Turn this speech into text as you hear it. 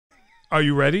Are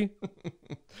you ready?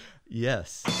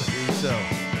 Yes. I think so.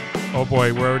 Oh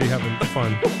boy, we're already having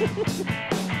fun.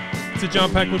 It's a Jon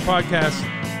Peckman Podcast.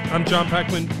 I'm Jon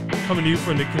Peckman, coming to you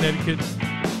from the Connecticut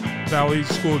Valley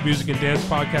School of Music and Dance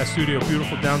Podcast Studio,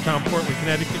 beautiful downtown Portland,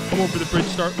 Connecticut. Come over the bridge,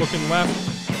 start looking left.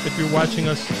 If you're watching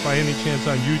us by any chance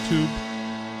on YouTube,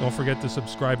 don't forget to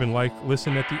subscribe and like.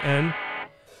 Listen at the end.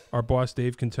 Our boss,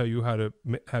 Dave, can tell you how to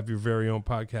have your very own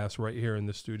podcast right here in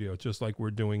the studio, just like we're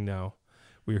doing now.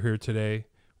 We're here today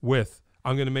with,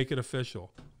 I'm going to make it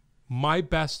official, my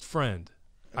best friend.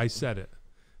 I said it.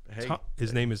 Hey.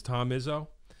 His name is Tom Izzo.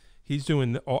 He's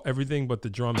doing everything but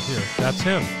the drums here. That's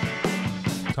him.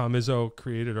 Tom Izzo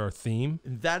created our theme.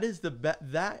 That is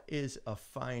that is a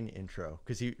fine intro,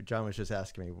 because John was just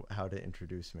asking me how to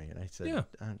introduce me, and I said, Yeah.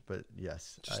 But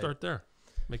yes, Just start there.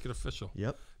 Make it official.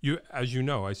 Yep. As you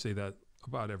know, I say that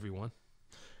about everyone.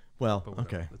 Well, But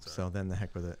whatever, okay. that's So then the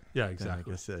heck with it. Yeah, Then,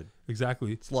 exactly. like I said,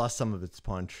 Exactly. it's lost some of its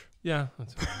punch. Yeah,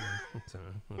 that's all right. That's all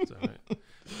right. That's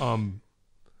all right.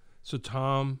 So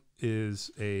Tom is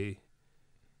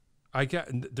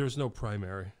there's no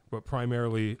primary, but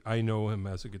primarily I know him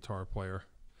as a guitar player,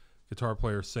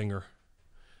 singer,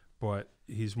 but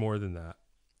he's more than that.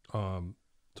 Tom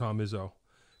Izzo,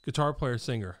 guitar player,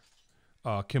 singer,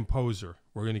 composer.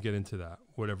 We're going to get into that,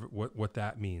 what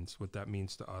that means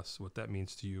to us, what that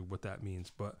means to you, what that means,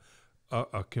 but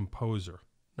a composer,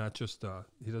 not just,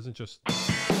 he doesn't just,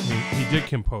 he did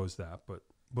compose that,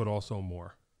 but also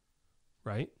more,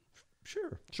 right?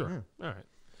 Sure. Sure. Yeah. All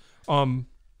right.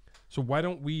 So why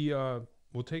don't we'll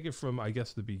take it from, I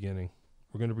guess, the beginning.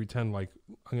 I'm going to pretend like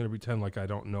I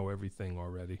don't know everything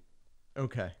already,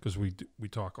 Okay. because we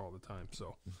talk all the time.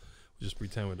 So we'll just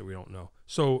pretend that we don't know.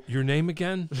 So your name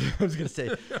again? I was gonna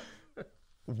say,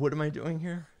 what am I doing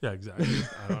here? Yeah, exactly.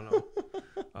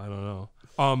 I don't know.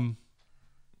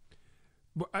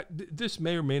 But this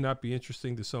may or may not be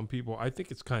interesting to some people. I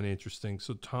think it's kind of interesting.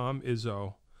 So Tom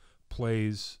Izzo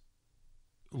plays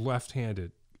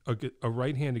left-handed, a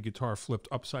right-handed guitar flipped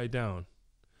upside down,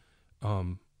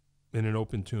 in an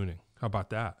open tuning. How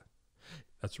about that?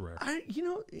 That's rare.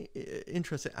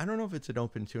 Interesting. I don't know if it's an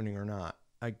open tuning or not.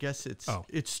 I guess it's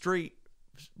straight,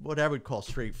 what I would call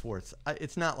straight fourths.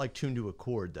 It's not like tuned to a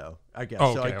chord, though, I guess.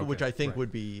 Oh, so okay, which I think right.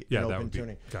 would be Yeah, an that open would be,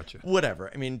 tuning. gotcha. Whatever.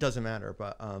 I mean, it doesn't matter.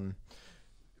 But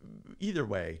either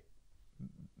way,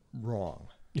 wrong.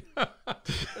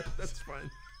 That's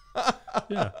fine.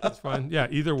 Yeah, that's fine. Yeah,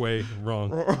 either way,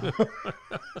 wrong.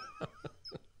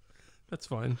 That's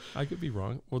fine. I could be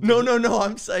wrong. Well, No.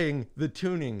 I'm saying the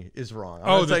tuning is wrong.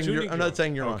 I'm not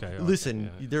saying you're wrong. Okay, Listen,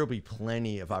 yeah. there'll be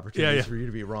plenty of opportunities for you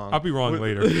to be wrong. I'll be wrong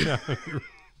later. Yeah.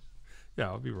 Yeah,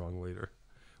 I'll be wrong later.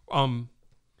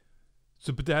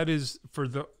 So, but that is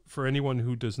for anyone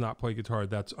who does not play guitar,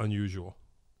 that's unusual.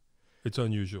 It's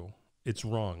unusual. It's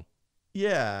wrong.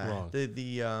 Yeah.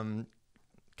 Wrong.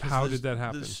 How did that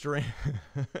happen?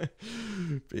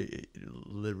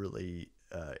 Literally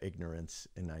ignorance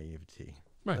and naivety.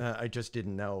 Right. I just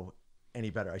didn't know any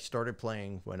better. I started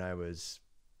playing when I was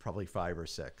probably 5 or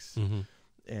 6,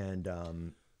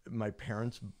 and my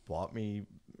parents bought me,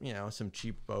 some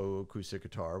cheapo acoustic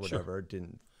guitar, whatever. Sure.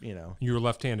 Didn't, You were a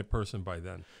left-handed person by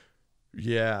then.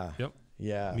 Yeah. Yep.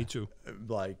 Yeah. Me too.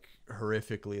 Like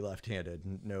horrifically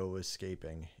left-handed, no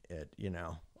escaping it.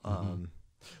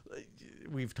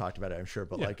 We've talked about it, I'm sure,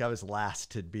 but Yeah. like I was last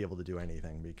to be able to do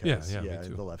anything because me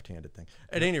too. the left-handed thing.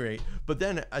 At any rate, but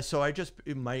then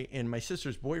my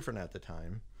sister's boyfriend at the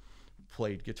time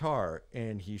played guitar,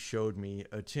 and he showed me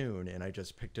a tune, and I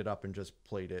just picked it up and just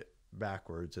played it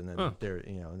backwards, and then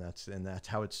and that's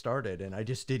how it started. And I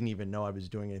just didn't even know I was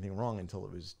doing anything wrong until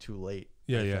it was too late.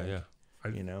 Yeah.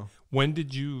 When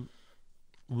did you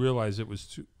realize it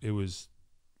was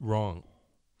wrong?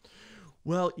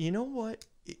 Well, you know what?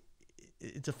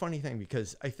 It's a funny thing,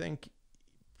 because I think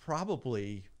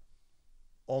probably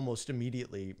almost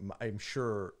immediately, I'm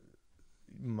sure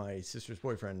my sister's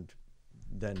boyfriend,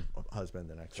 then husband,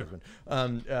 then ex-husband,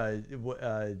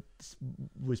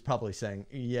 was probably saying,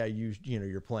 yeah,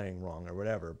 you're playing wrong or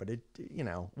whatever, but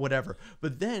whatever.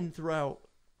 But then throughout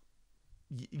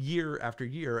year after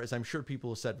year, as I'm sure people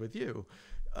have said with you,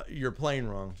 you're playing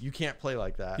wrong. You can't play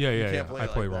like that. Yeah. Play I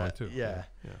like play that. wrong too. Yeah.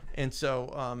 And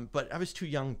so, but I was too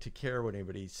young to care what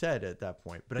anybody said at that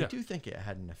point. But I do think it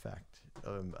had an effect.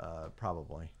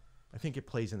 Probably, I think it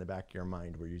plays in the back of your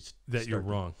mind where you're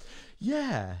wrong.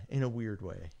 Yeah, in a weird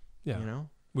way. Yeah.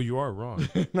 Well, you are wrong.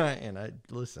 And I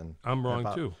listen. I'm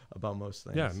wrong too about most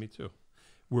things. Yeah, me too.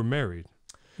 We're married.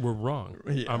 We're wrong.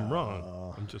 Yeah. I'm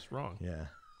wrong. I'm just wrong. Yeah.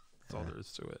 That's all there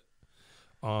is to it.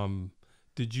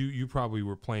 Did you probably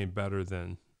were playing better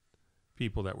than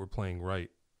people that were playing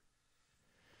right?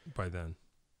 by then?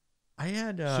 I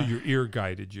had so your ear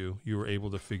guided you. You were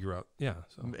able to figure out. Yeah.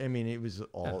 So I mean, it was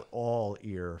all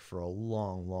ear for a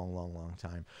long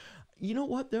time. You know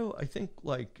what though? I think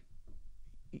like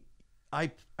I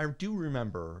do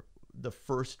remember those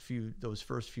first few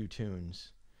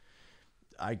tunes.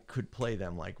 I could play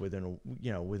them like within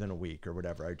a week or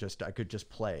whatever. I could just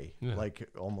play like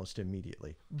almost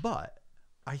immediately. But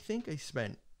I think I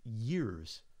spent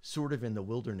years sort of in the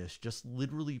wilderness, just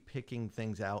literally picking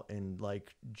things out and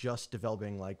like just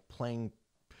developing, like playing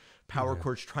power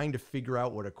chords, trying to figure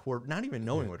out what a chord, not even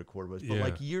knowing what a chord was, but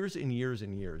like years and years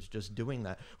and years just doing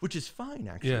that, which is fine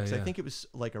actually, because I think it was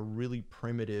like a really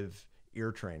primitive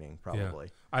ear training probably.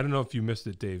 Yeah. I don't know if you missed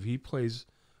it, Dave. He plays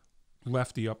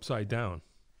lefty upside down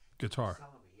guitar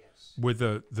with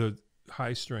the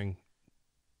high string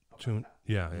tune.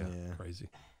 Yeah, crazy.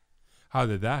 How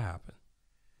did that happen?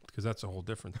 Because that's a whole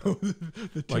different thing.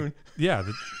 The tune.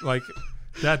 Like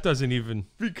that doesn't even.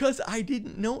 Because I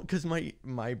didn't know, because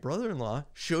my brother-in-law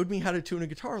showed me how to tune a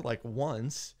guitar like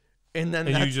once, and then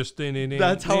you just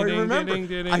that's how I remember.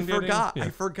 I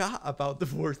forgot about the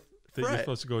fourth that fret. You're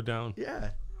supposed to go down.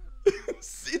 Yeah,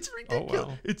 it's ridiculous. Oh,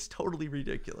 wow. It's totally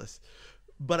ridiculous.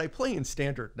 But I play in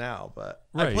standard now. But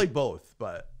I play both.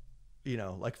 But you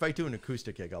know, like if I do an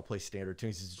acoustic gig, I'll play standard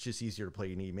tunes. It's just easier to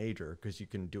play an E major because you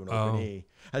can do an open E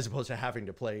as opposed to having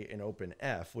to play an open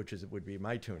F, which would be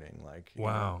my tuning. Like,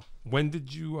 wow. When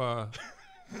did you?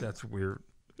 That's weird.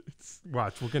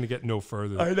 Watch, we're gonna get no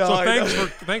further. I know. So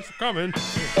thanks for coming.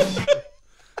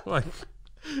 Like,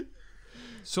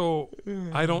 so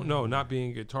I don't know. Not being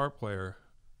a guitar player.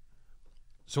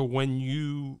 So when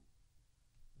you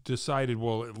decided,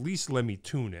 well, at least let me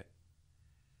tune it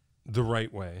the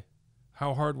right way.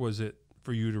 How hard was it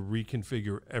for you to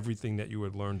reconfigure everything that you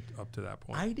had learned up to that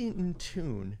point? I didn't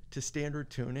tune to standard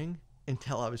tuning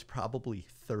until I was probably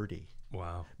 30.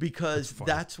 Wow. Because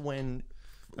that's when,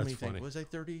 let me think, funny. was I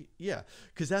 30? Yeah,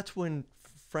 because that's when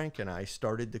Frank and I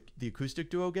started the acoustic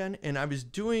duo again, and I was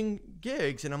doing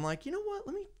gigs, and I'm like, you know what?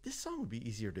 This song would be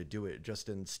easier to do it just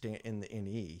in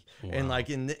E, and like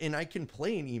and I can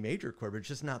play an E major chord, but it's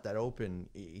just not that open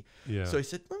E. Yeah. So I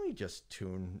said, let me just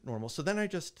tune normal. So then I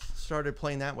just started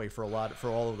playing that way for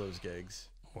all of those gigs.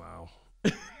 Wow.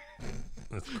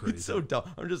 That's crazy. It's so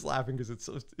dumb. I'm just laughing because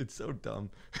it's so dumb.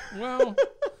 Well,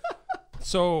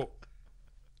 so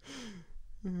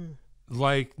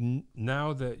like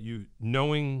now that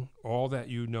knowing all that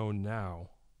you know now,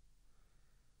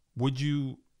 would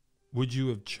you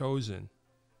have chosen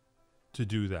to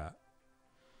do that?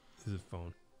 This is a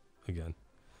phone again.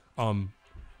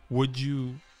 Would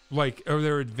you are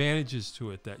there advantages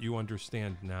to it that you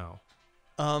understand now?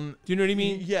 Do you know what I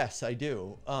mean? Yes, I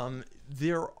do.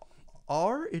 There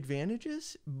are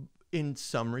advantages in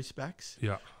some respects.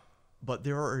 Yeah. But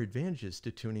there are advantages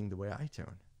to tuning the way I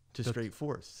tune, to straight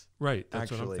fourths. Right.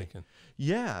 That's what I'm thinking.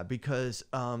 Yeah, because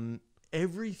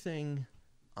everything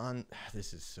on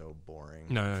this is so boring.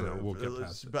 No, we'll get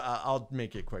past it. But I'll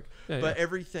make it quick. But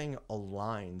everything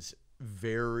aligns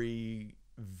very,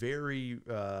 very.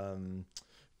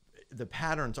 The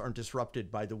patterns aren't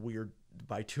disrupted by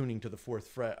by tuning to the fourth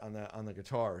fret on the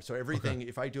guitar. So everything,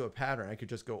 if I do a pattern, I could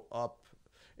just go up,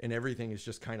 and everything is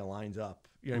just kind of lines up.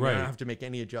 You know, I don't have to make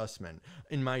any adjustment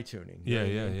in my tuning.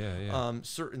 Yeah.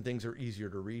 Certain things are easier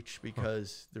to reach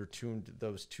because they're tuned.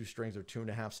 Those two strings are tuned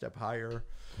a half step higher.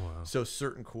 Wow. So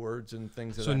certain chords and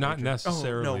things. So not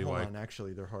necessarily. Oh, no, hold on.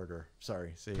 Actually, they're harder.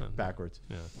 Sorry. See, backwards.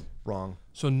 Yeah. Wrong.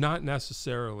 So not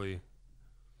necessarily.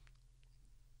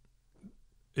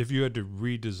 If you had to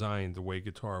redesign the way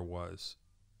guitar was,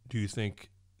 do you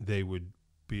think they would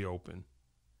be open?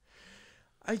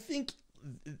 I think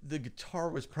the guitar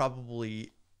was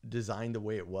probably designed the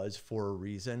way it was for a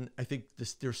reason. I think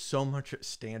there's so much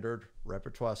standard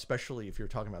repertoire, especially if you're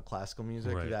talking about classical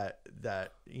music,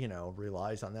 that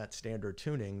relies on that standard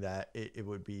tuning, that it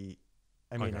would be.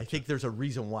 I mean, I think there's a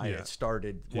reason why it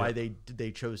started, why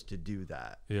they chose to do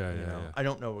that. Yeah. I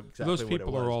don't know exactly. Those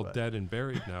people are all dead and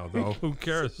buried now, though. Who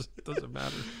cares? It doesn't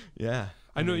matter. Yeah.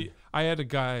 I know. I had a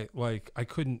guy, like, I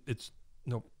couldn't. It's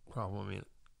no problem. I mean,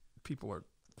 people are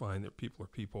fine. People are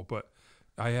people. But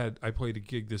I played a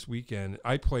gig this weekend.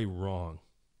 I play wrong.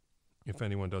 If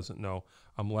anyone doesn't know,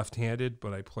 I'm left-handed,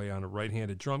 but I play on a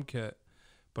right-handed drum kit.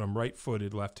 But I'm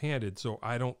right-footed, left-handed, so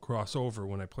I don't cross over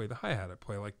when I play the hi-hat. I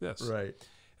play like this. Right.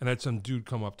 And I had some dude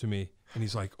come up to me, and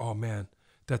he's like, "Oh man,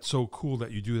 that's so cool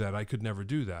that you do that. I could never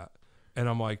do that." And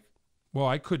I'm like, "Well,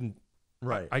 I couldn't.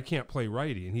 Right. I can't play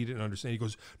righty." And he didn't understand. He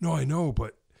goes, "No, I know,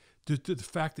 but the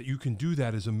fact that you can do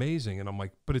that is amazing." And I'm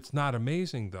like, "But it's not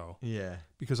amazing though." Yeah.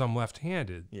 Because I'm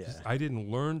left-handed. Yeah. I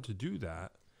didn't learn to do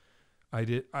that.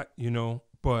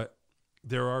 But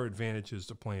there are advantages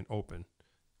to playing open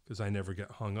because I never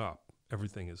get hung up.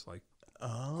 Everything is like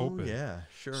open. Yeah,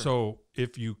 sure. So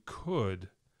if you could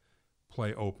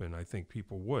play open, I think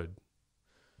people would.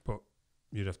 But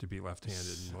you'd have to be left-handed,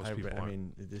 and most people aren't. I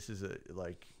mean, this is a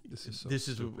This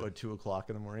is a 2 o'clock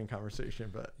in the morning conversation,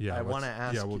 but yeah, I want to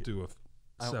ask. Yeah, we'll do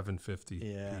a 7:50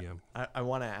 yeah, p.m. I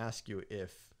want to ask you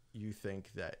if you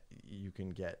think that you can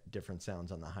get different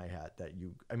sounds on the hi-hat that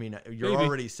you. I mean, you're Maybe.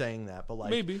 already saying that, but like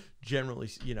Maybe. generally,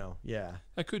 yeah.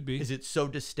 That could be. Is it so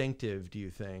distinctive? Do you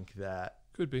think that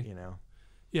Could be.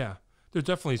 Yeah. There's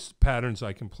definitely patterns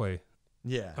I can play.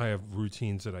 Yeah. I have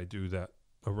routines that I do that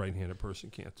a right-handed person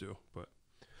can't do. But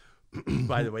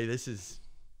by the way, this is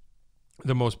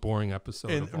the most boring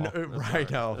episode of all. Right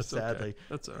now, That's sadly. okay.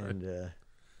 That's all right. And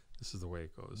this is the way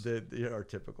it goes. our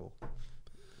typical.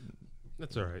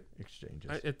 That's all right.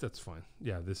 Exchanges. That's fine.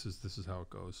 Yeah, this is how it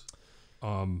goes.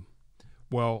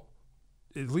 Well,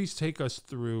 at least take us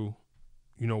through,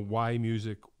 why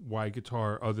music, why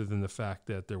guitar, other than the fact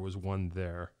that there was one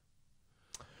there.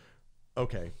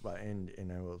 Okay, but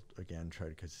and I will again try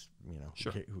to, because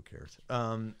Sure. who cares?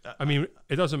 I mean,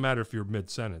 it doesn't matter if you're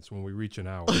mid-sentence when we reach an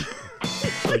hour,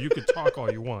 so you can talk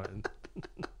all you want.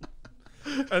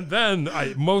 And then,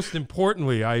 most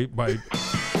importantly,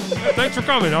 thanks for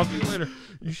coming. I'll see you later.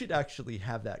 You should actually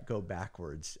have that go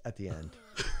backwards at the end.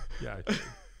 Yeah.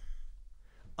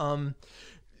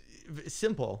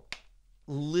 Simple,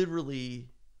 literally,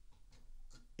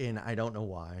 and I don't know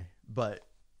why, but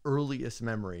earliest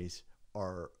memories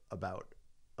are about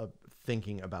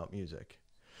thinking about music.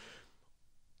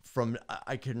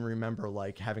 I can remember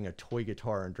like having a toy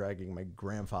guitar and dragging my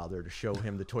grandfather to show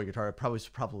him the toy guitar. I was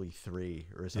probably 3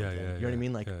 or something. You know what I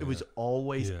mean? Like it was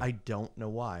always, I don't know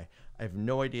why. I have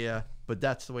no idea, but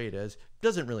that's the way it is.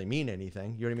 Doesn't really mean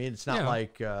anything. You know what I mean? It's not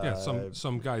like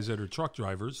some guys that are truck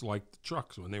drivers liked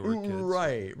trucks when they were kids.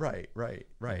 Right.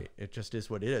 It just is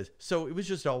what it is. So it was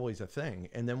just always a thing.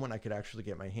 And then when I could actually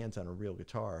get my hands on a real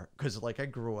guitar, because like I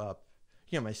grew up,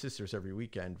 my sisters every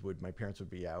weekend my parents would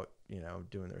be out,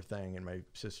 doing their thing, and my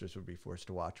sisters would be forced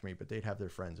to watch me, but they'd have their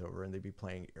friends over and they'd be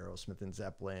playing Aerosmith and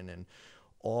Zeppelin and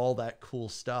all that cool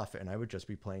stuff. And I would just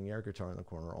be playing air guitar in the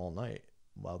corner all night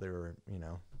while they were,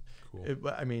 cool.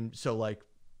 So like,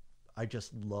 I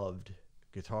just loved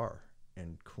guitar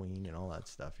and Queen and all that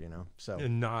stuff, so.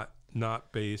 And not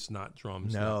bass, not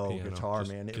drums. No, not piano, guitar,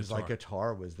 man. It guitar. was like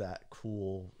guitar was that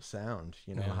cool sound,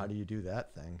 how do you do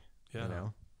that thing? Yeah.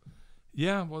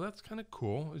 Yeah, well, that's kind of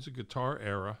cool. It was a guitar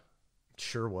era.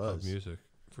 Sure was. Of music,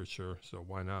 for sure. So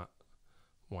why not?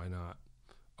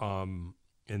 And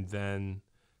then,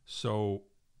 so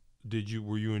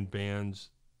were you in bands?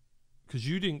 Because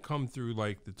you didn't come through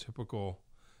like the typical,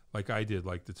 like I did,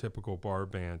 like the typical bar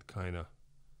band kind of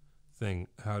thing.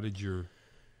 How did you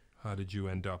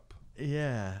end up?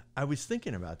 Yeah, I was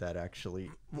thinking about that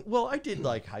actually. Well, I did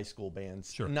like high school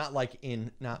bands, sure. Not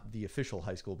the official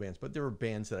high school bands, but there were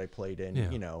bands that I played in,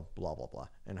 blah blah blah,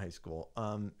 in high school.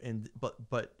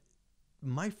 But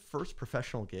my first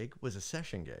professional gig was a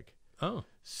session gig. Oh,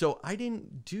 so I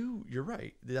didn't do. You're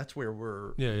right. That's where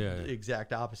we're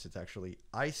exact opposites. Actually,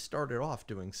 I started off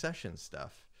doing session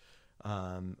stuff.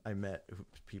 I met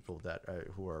people that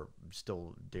who are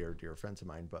still dear friends of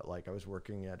mine, but like I was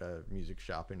working at a music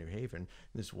shop in New Haven, and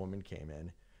this woman came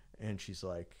in and she's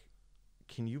like,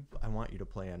 I want you to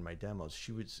play on my demos.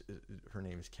 Her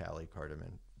name is Callie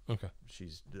Cardiman. Okay.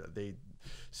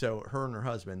 So her and her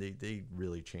husband, they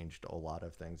really changed a lot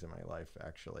of things in my life,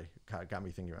 actually. Got me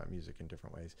thinking about music in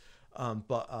different ways.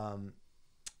 What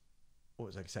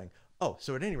was I saying? Oh,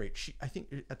 so at any rate, I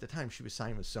think at the time she was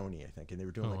signed with Sony, I think, and they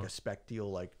were doing like a spec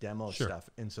deal, like demo stuff.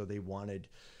 And so they wanted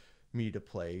me to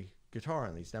play guitar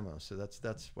on these demos. So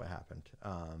that's what happened.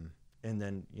 And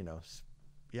then,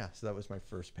 so that was my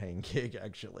first paying gig,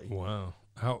 actually. Wow.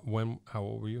 How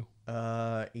old were you?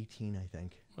 18, I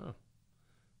think. Wow.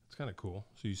 That's kind of cool.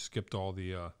 So you skipped all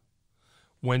the,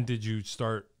 when did you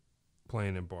start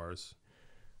playing in bars?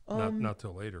 Not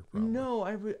till later, probably. No,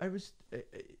 I was,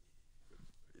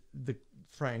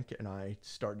 Frank and I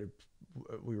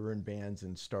we were in bands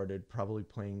and started probably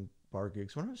playing bar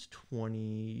gigs when I was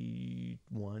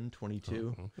 21,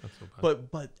 22. Oh, that's so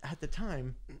bad. But at the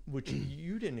time, which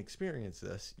you didn't experience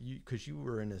this, because you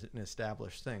were in an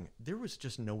established thing, there was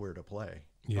just nowhere to play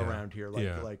around here.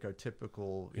 Like a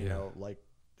typical, like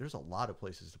there's a lot of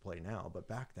places to play now, but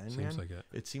back then,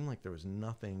 it seemed like there was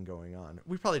nothing going on.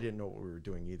 We probably didn't know what we were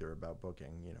doing either about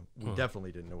booking. We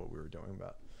definitely didn't know what we were doing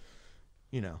about.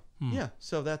 Yeah.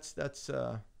 So that's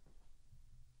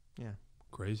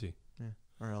crazy. Yeah.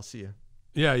 All right, I'll see you.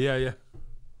 Yeah.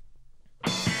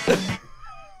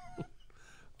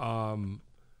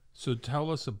 So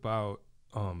tell us about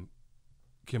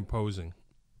composing,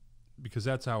 because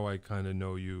that's how I kind of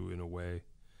know you in a way,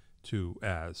 too.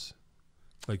 As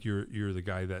like you're the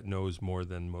guy that knows more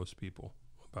than most people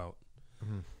about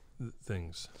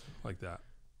things like that.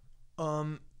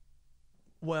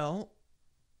 Well,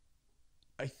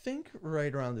 I think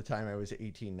right around the time I was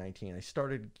 18, 19, I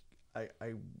started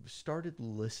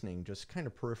listening just kind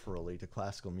of peripherally to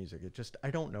classical music.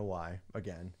 I don't know why.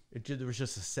 Again, there was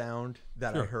just a sound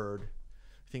that I heard.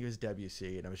 I think it was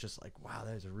Debussy, and I was just like, wow,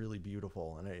 that is really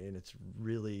beautiful. And it's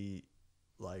really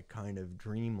like kind of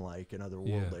dreamlike and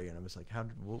otherworldly. And I was like,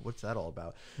 what's that all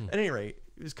about? At any rate,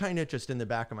 it was kind of just in the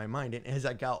back of my mind. And as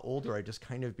I got older, I just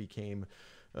kind of became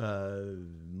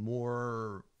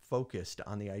more focused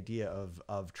on the idea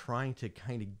of trying to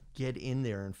kind of get in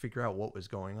there and figure out what was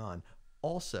going on.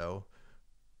 Also,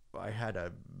 I had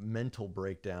a mental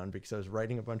breakdown because I was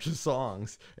writing a bunch of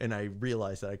songs and I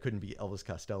realized that I couldn't be Elvis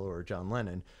Costello or John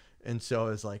Lennon. And so I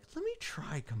was like, let me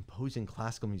try composing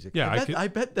classical music. Yeah, I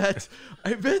bet that's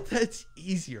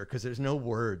easier because there's no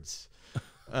words.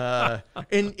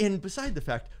 And beside the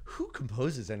fact, who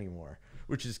composes anymore?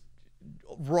 Which is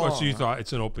wrong. Oh, so you thought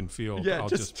it's an open field. Yeah,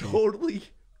 just totally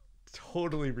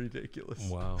ridiculous.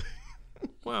 Wow.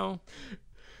 Well,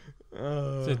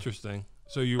 it's interesting.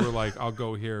 So you were like, I'll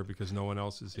go here because no one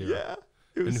else is here. Yeah.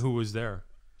 And who was there?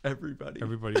 Everybody.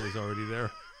 Everybody was already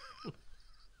there.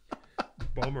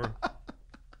 Bummer.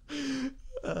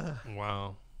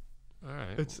 Wow. All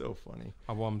right. It's so funny.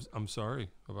 Well, I'm sorry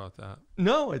about that.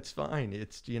 No, it's fine.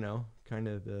 It's, kind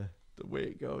of the way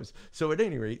it goes. So at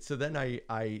any rate, so then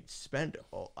I spent,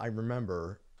 I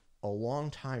remember, a long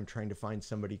time trying to find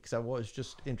somebody because I was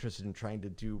just interested in trying to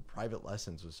do private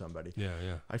lessons with somebody.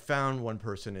 Yeah. I found one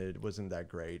person. It wasn't that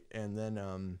great. And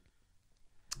then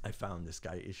I found this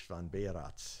guy, István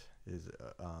Bérac. Is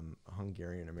a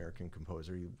Hungarian-American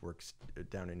composer. He works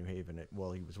down in New Haven.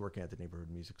 He was working at the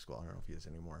neighborhood music school. I don't know if he is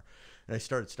anymore. And I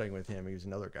started studying with him. He was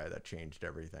another guy that changed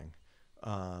everything.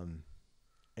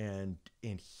 And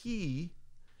he,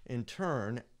 in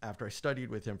turn, after I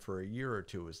studied with him for a year or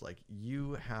two, was like,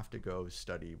 you have to go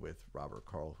study with Robert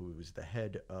Karl, who was the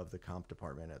head of the comp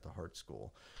department at the Hart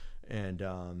School.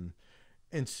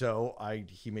 And so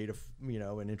he made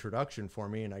an introduction for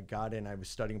me, and I got in. I was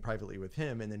studying privately with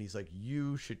him, and then he's like,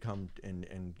 you should come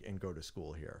and go to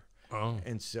school here. Oh.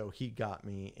 And so he got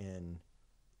me in,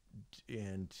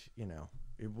 and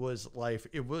it was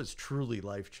truly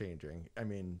life-changing. I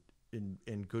mean,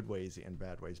 in good ways and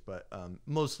bad ways, but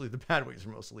mostly the bad ways are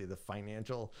mostly the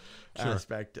financial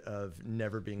aspect of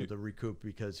never being able to recoup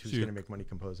because who's going to make money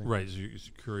composing? Right. So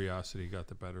curiosity got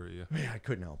the better of you. Yeah, I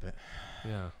couldn't help it.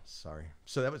 Yeah. Sorry.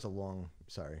 So that was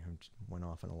sorry, I went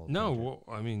off on a little No, tangent. well,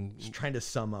 I mean... Just trying to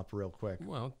sum up real quick.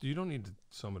 Well, you don't need to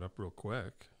sum it up real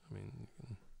quick. I mean, you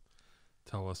can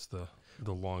tell us the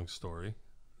long story.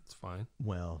 It's fine.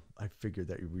 Well, I figured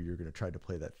that you were going to try to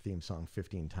play that theme song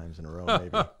 15 times in a row,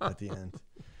 maybe, at the end.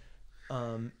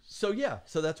 So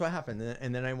that's what happened.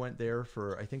 And then I went there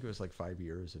for, I think it was like 5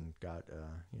 years and got,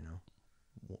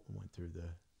 went through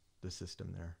the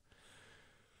system there.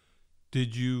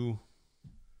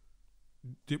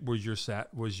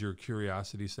 Was your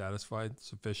curiosity satisfied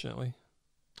sufficiently?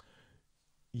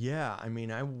 Yeah. I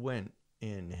mean, I went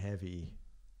in heavy,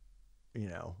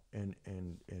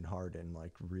 and hard, and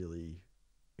like really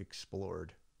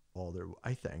explored all there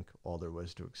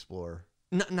was to explore.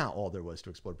 Not all there was to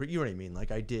explore, but you know what I mean?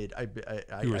 Like I did,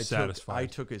 You were satisfied. I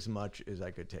took as much as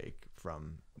I could take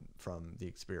from the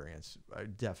experience.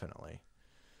 Definitely,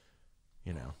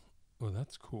 Well,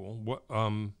 that's cool. What,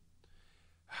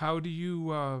 how do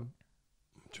you, I'm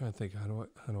trying to think, how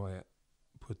do I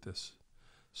put this?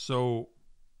 So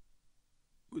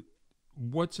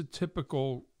what's a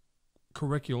typical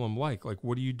curriculum like? Like,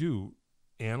 what do you do?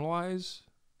 Analyze?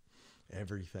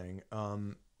 Everything.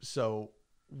 So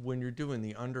when you're doing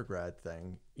the undergrad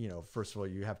thing, first of all,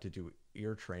 you have to do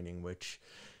ear training, which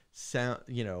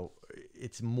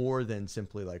it's more than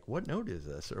simply like, what note is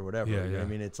this or whatever. Yeah. I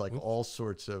mean, it's like all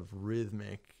sorts of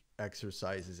rhythmic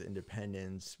exercises,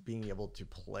 independence, being able to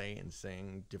play and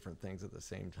sing different things at the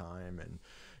same time. And,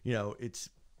 it's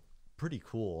pretty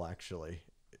cool, actually.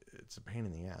 It's a pain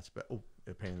in the ass, but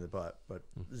a pain in the butt, but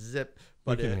zip.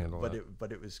 But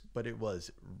it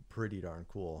was pretty darn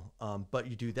cool. But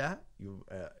you do that, you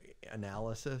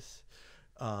analysis,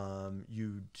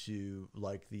 you do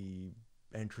like the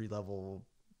entry level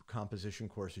composition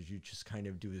courses. You just kind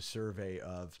of do a survey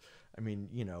of,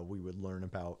 we would learn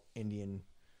about Indian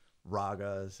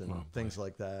ragas and things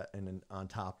like that, and then on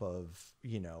top of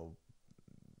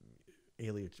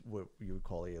what you would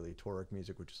call aleatoric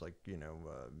music, which is like,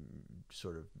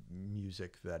 sort of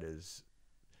music that is,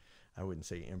 I wouldn't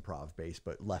say improv based,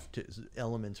 but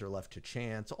elements are left to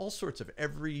chance, all sorts of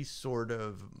every sort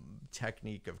of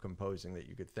technique of composing that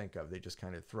you could think of. They just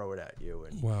kind of throw it at you,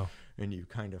 and you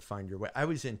kind of find your way. I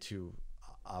was into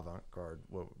avant-garde,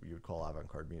 what you would call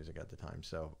avant-garde music at the time.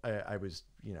 So I was,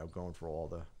 going for all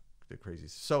the crazy.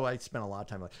 So I spent a lot of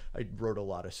time, I wrote a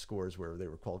lot of scores where they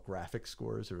were called graphic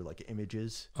scores. They were like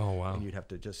images. Oh, wow. And you'd have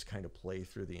to just kind of play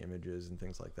through the images and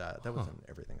things like that. That wasn't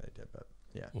everything that I did, but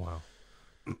yeah. Wow.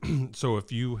 So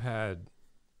if you had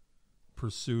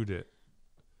pursued it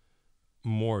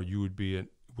more,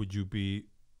 would you be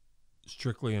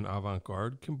strictly an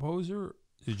avant-garde composer?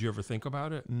 Did you ever think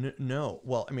about it? No.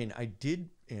 Well, I mean, I did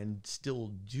and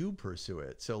still do pursue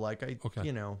it. So like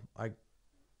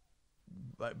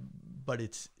but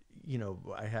it's,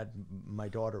 I had, my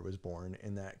daughter was born,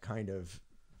 and that kind of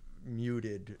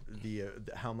muted the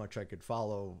how much I could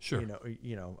follow, sure.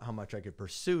 How much I could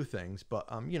pursue things.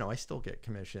 But, I still get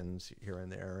commissions here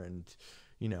and there, and,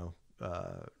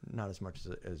 not as much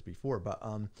as before, but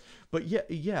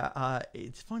yeah.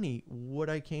 It's funny,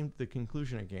 the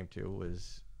conclusion I came to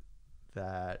was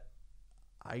that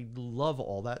I love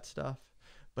all that stuff,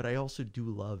 but I also do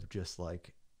love just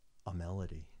like a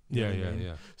melody.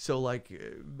 Yeah. So like,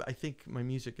 I think my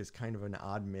music is kind of an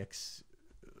odd mix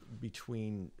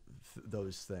between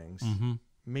those things. Mm-hmm.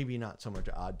 Maybe not so much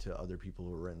odd to other people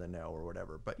who are in the know or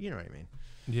whatever, but you know what I mean?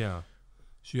 Yeah.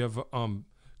 So you have,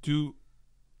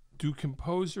 do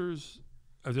composers,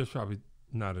 there's probably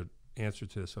not an answer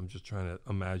to this. I'm just trying to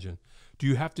imagine. Do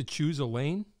you have to choose a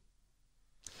lane?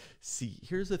 See,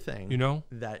 here's the thing,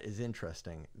 that is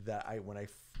interesting, that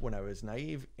when I was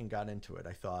naive and got into it,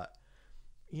 I thought,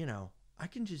 I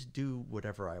can just do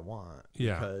whatever I want,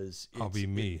 because I'll be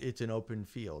me. It's an open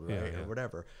field, right? Or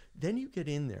whatever. Then you get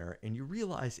in there and you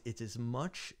realize it's as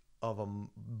much of a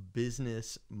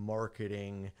business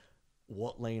marketing,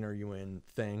 what lane are you in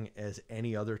thing as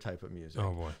any other type of music.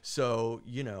 Oh boy. So,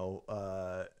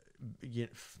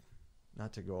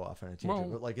 not to go off on a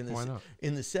tangent, but like in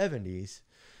the 70s,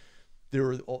 there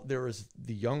was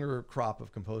the younger crop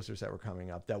of composers that were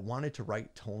coming up that wanted to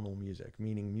write tonal music,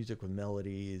 meaning music with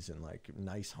melodies and like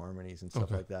nice harmonies and stuff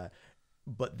like that.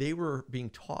 But they were being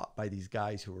taught by these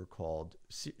guys who were called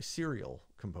serial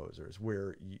composers,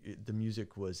 where the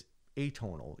music was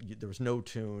atonal. There was no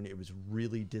tune. It was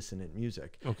really dissonant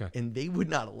music. Okay. And they would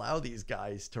not allow these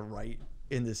guys to write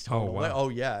in this tonal way. Oh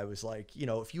yeah. It was like,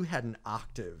 if you had an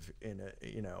octave in it,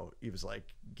 it was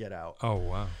like, get out. Oh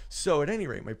wow. So at any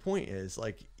rate, my point is,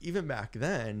 like, even back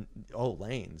then,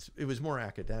 lanes, it was more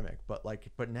academic,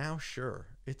 but now, sure,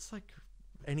 it's like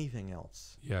anything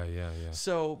else. Yeah.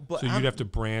 So you'd have to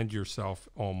brand yourself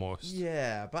almost.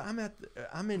 Yeah, but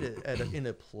I'm in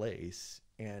a place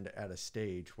and at a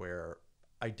stage where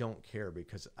I don't care,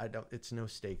 because it's no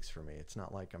stakes for me. It's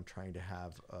not like I'm trying to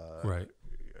have right.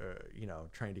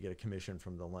 Trying to get a commission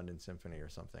from the London Symphony or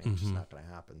something. It's just not going to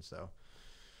happen. So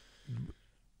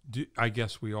I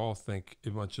guess we all think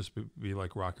it must just be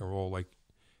like rock and roll. Like,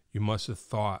 you must have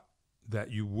thought that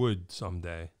you would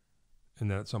someday, and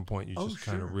then at some point you just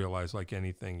kind of realize, like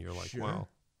anything, you're like, well,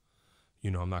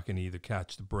 I'm not going to either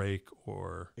catch the break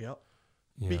or... Yep.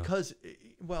 Because,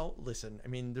 well, listen, I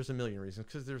mean, there's a million reasons,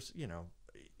 because there's, you know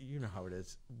how it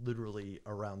is. Literally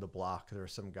around the block,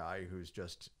 there's some guy who's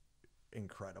just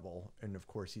incredible, and of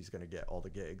course he's going to get all the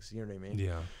gigs. You know what I mean?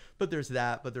 Yeah. But there's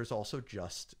that. But there's also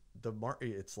just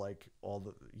it's like all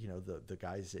the the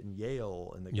guys in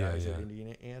Yale and the guys at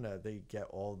Indiana, they get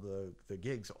all the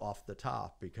gigs off the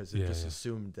top, because it's just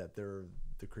assumed that they're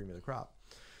the cream of the crop.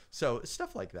 So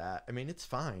stuff like that. I mean, it's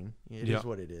fine. It is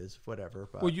what it is. Whatever.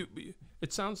 But. Well,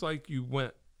 it sounds like you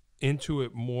went into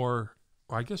it more.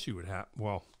 Well, I guess you would have.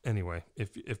 Well, anyway,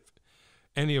 if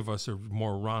any of us are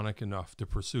moronic enough to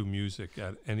pursue music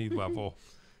at any level,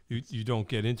 you don't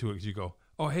get into it because you go,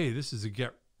 oh, hey, this is a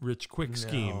get-rich-quick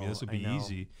scheme. This would be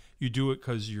easy. You do it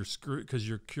because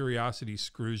your curiosity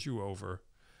screws you over,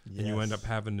 and you end up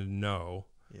having to know,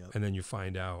 and then you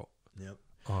find out. Yep.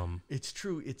 It's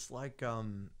true. It's like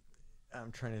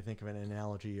I'm trying to think of an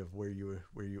analogy of where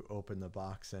you open the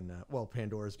box and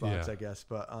Pandora's box, I guess.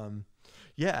 But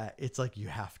it's like you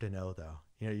have to know, though.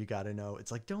 You got to know.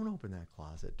 It's like, don't open that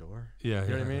closet door. Yeah, you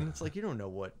know what I mean? It's like, you don't know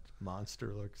what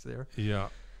monster lurks there. Yeah,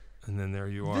 and then there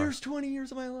you are. There's 20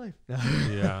 years of my life.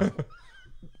 Yeah.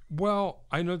 Well,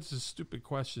 I know this is a stupid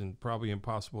question, probably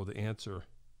impossible to answer,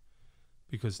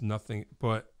 because nothing.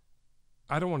 But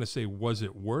I don't want to say was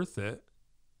it worth it,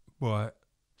 but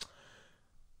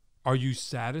are you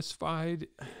satisfied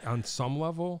on some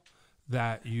level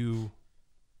that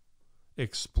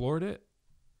explored it?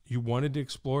 You wanted to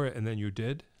explore it, and then you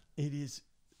did? It is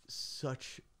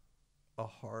such a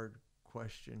hard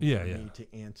question for Yeah, me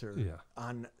to answer. Yeah.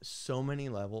 On so many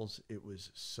levels, it was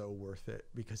so worth it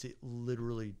because it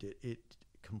literally did. It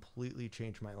completely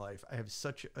changed my life. I have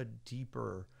such a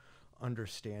deeper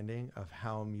understanding of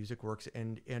how music works.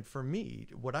 And for me,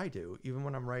 what I do, even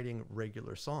when I'm writing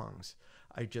regular songs,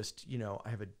 I just, I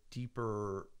have a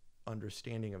deeper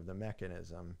understanding of the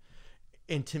mechanism.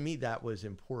 And to me, that was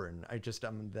important.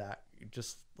 I'm that,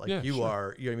 just like you sure.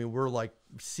 are, you know what I mean? We're like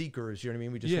seekers, you know what I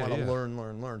mean? We just want to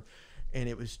learn. And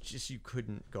it was just, you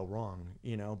couldn't go wrong,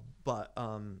 but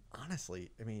honestly,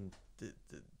 I mean,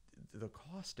 the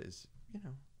cost is,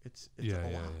 it's a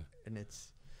lot. And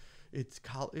it's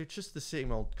just the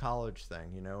same old college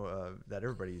thing, that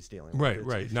everybody's dealing with.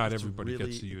 Right. It's Not everybody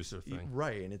gets to use their thing.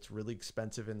 Right. And it's really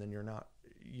expensive. And then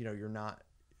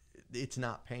it's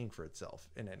not paying for itself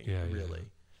in any really.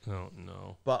 Oh,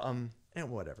 no. But, and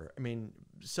whatever. I mean,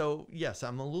 so yes,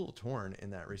 I'm a little torn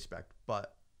in that respect,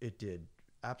 but it did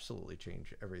absolutely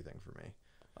change everything for me.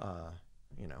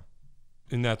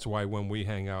 And that's why when we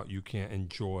hang out, you can't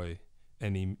enjoy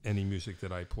any music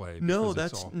that I play. No,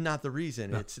 that's not the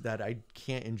reason. No. It's that I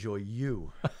can't enjoy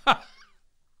you.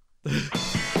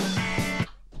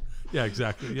 Yeah,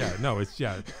 exactly. Yeah, no, it's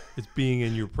being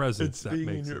in your presence. It's being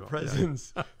in your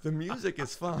presence. Yeah. The music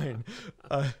is fine.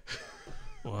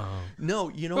 Wow. No,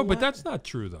 what? But that's not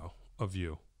true though of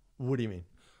you. What do you mean?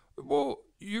 Well,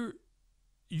 you're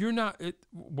not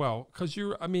because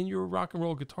you're a rock and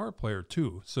roll guitar player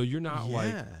too. So you're not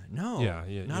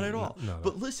not at all. No.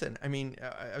 But listen, I mean,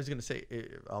 I was going to say,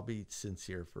 I'll be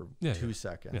sincere for 2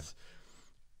 seconds. Yeah.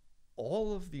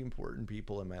 All of the important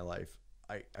people in my life,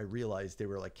 I realized they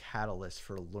were like catalysts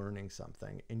for learning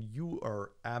something. And you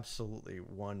are absolutely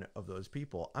one of those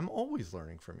people. I'm always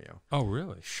learning from you. Oh,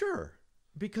 really? Sure.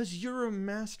 Because you're a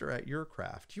master at your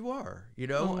craft. You are,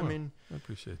 Oh, I mean, I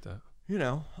appreciate that.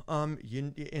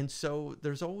 And so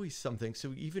there's always something.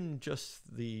 So even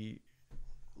just the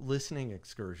listening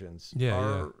excursions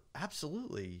are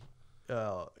absolutely,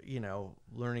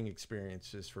 learning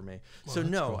experiences for me. Well, so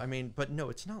no, cool. I mean, but no,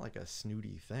 it's not like a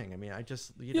snooty thing. I mean, I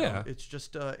just, it's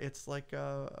just, it's like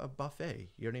a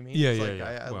buffet. You know what I mean?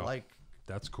 I like.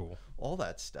 That's cool. All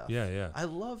that stuff. Yeah.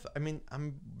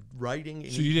 I'm writing.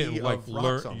 So you didn't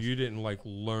learn. You didn't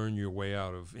learn your way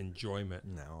out of enjoyment.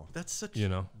 No, that's such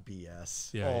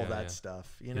BS. Yeah, all that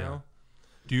stuff. You know.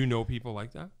 Do you know people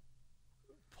like that?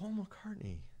 Paul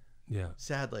McCartney. Yeah.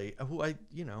 Sadly, who I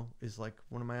is like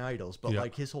one of my idols, but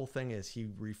like his whole thing is he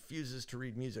refuses to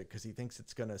read music because he thinks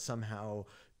it's gonna somehow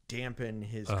dampen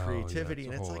his creativity,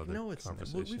 and it's like, no, it's not.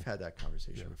 We've had that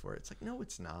conversation before. It's like, no,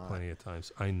 it's not. Plenty of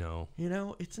times. I know.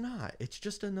 It's not. It's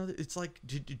just another. It's like,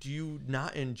 do you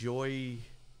not enjoy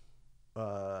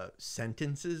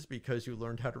sentences because you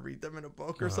learned how to read them in a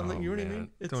book or something? You know what I mean?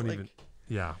 It's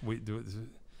we do it.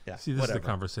 Yeah. See, this is the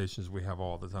conversations we have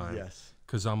all the time. Yes.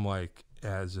 Because I'm like,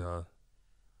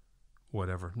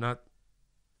 not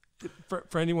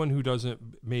for anyone who doesn't,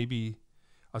 maybe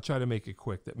I'll try to make it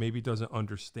quick, that maybe doesn't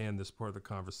understand this part of the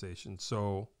conversation.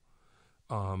 So,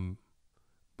 but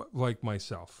like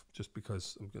myself, just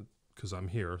because I'm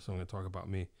here, so I'm going to talk about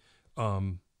me.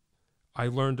 I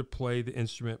learned to play the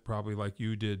instrument probably like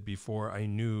you did before I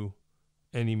knew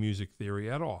any music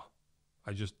theory at all.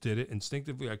 I just did it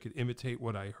instinctively. I could imitate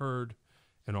what I heard,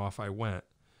 and off I went.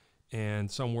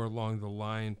 And somewhere along the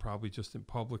line, probably just in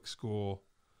public school,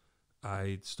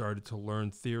 I started to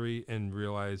learn theory and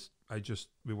realized it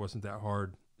wasn't that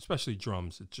hard, especially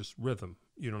drums. It's just rhythm.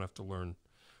 You don't have to learn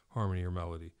harmony or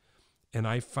melody. And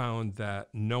I found that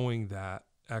knowing that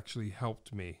actually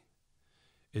helped me.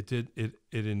 It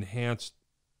enhanced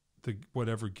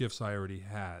whatever gifts I already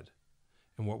had.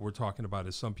 And what we're talking about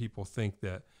is some people think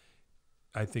that,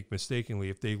 I think mistakenly,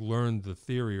 if they learn the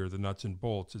theory or the nuts and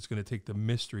bolts, it's going to take the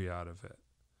mystery out of it.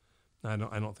 I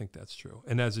don't think that's true.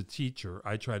 And as a teacher,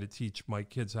 I try to teach my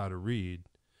kids how to read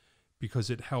because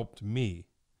it helped me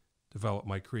develop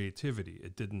my creativity.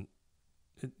 It didn't,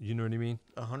 you know what I mean?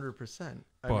 100%.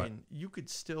 I mean, you could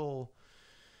still,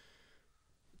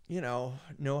 know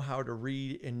how to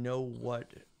read and know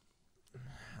what,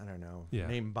 I don't know,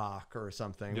 name Bach or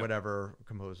something, whatever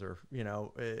composer,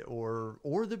 or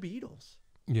the Beatles.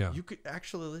 Yeah. You could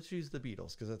actually, let's use the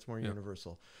Beatles because that's more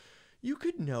universal. You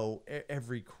could know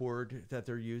every chord that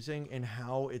they're using and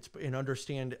and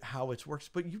understand how it works,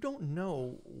 but you don't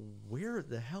know where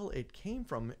the hell it came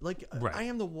from. Like, I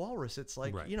Am the Walrus. It's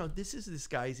like, this is this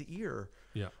guy's ear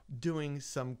doing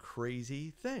some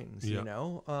crazy things,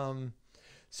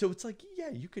 So it's like, yeah,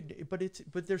 you could,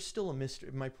 but there's still a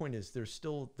mystery. My point is, there's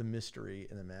still the mystery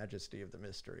and the majesty of the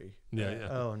mystery. Yeah, yeah.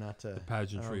 Oh, not to the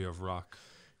pageantry of rock.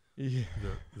 Yeah.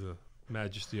 The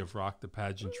majesty of rock, the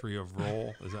pageantry of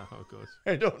roll. Is that how it goes?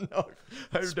 I don't know.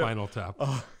 Spinal Tap.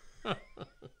 Oh.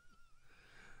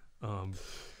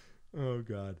 Oh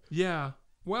God. Yeah.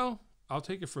 Well, I'll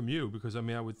take it from you because I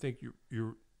mean, I would think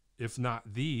you're if not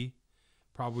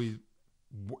probably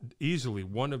easily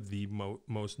one of the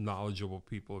most knowledgeable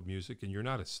people of music, and you're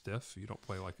not a stiff. You don't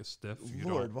play like a stiff.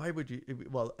 Lord, why would you?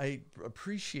 Well, I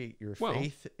appreciate your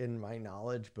faith in my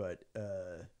knowledge, but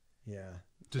yeah.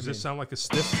 Does this sound like a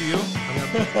stiff to you? I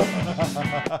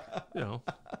mean,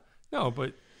 no,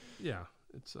 but yeah,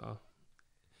 it's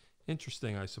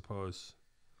interesting, I suppose.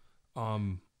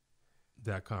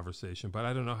 That conversation, but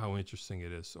I don't know how interesting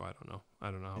it is, so I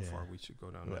don't know how far we should go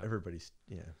down. Well, that. Everybody's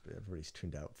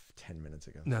tuned out 10 minutes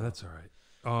ago. No, that's all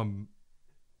right.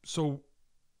 So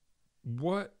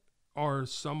what are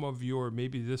some of your,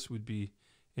 maybe this would be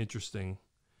interesting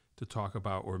to talk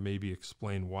about, or maybe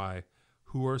explain why,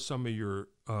 who are some of your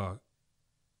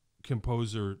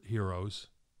composer heroes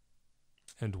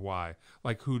and why?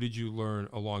 Like, who did you learn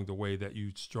along the way that you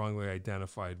strongly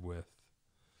identified with?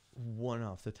 One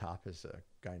off the top is a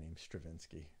guy named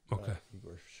Stravinsky. Okay.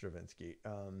 Igor Stravinsky.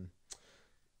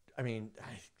 I mean,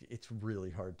 it's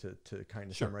really hard to kind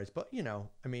of summarize, but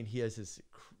I mean, he has this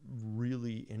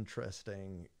really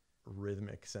interesting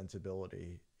rhythmic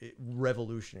sensibility,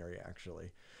 revolutionary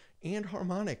actually, and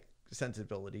harmonic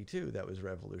sensibility too. That was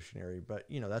revolutionary, but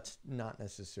that's not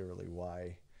necessarily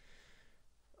why.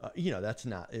 That's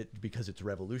not it because it's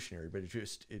revolutionary, but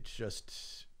it's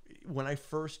just when I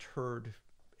first heard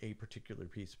a particular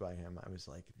piece by him, I was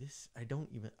like, I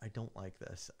don't like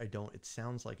this. It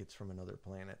sounds like it's from another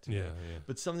planet to me. Yeah.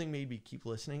 But something made me keep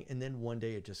listening. And then one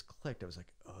day it just clicked. I was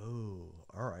like, oh,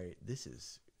 all right, this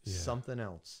is something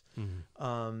else.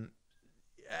 Mm-hmm.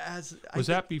 Was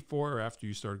that before or after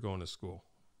you started going to school?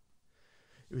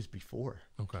 It was before.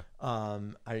 Okay.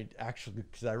 I actually,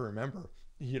 because I remember,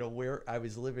 where I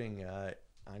was living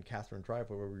on Catherine Drive,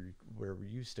 where we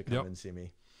used to come and see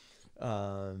me.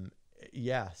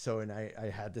 Yeah. So, and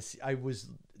I had this,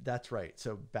 that's right.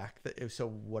 So so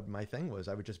what my thing was,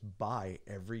 I would just buy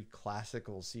every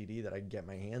classical CD that I could get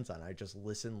my hands on. I just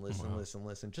listen,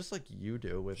 just like you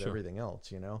do with everything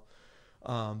else,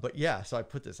 But yeah, so I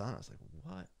put this on. I was like,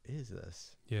 what is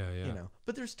this? Yeah.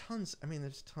 But there's tons. I mean,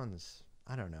 there's tons.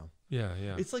 I don't know. Yeah.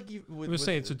 It's like I was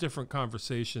saying it's a different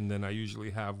conversation than I usually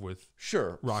have with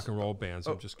rock and roll bands.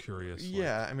 I'm just curious.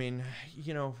 Yeah. I mean,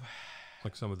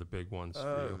 like some of the big ones.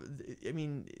 I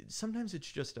mean, sometimes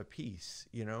it's just a piece,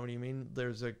 you know what I mean?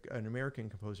 There's an American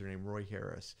composer named Roy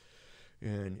Harris,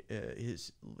 and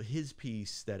his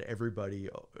piece that everybody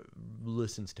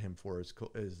listens to him for is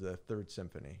the Third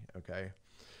Symphony, okay?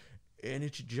 And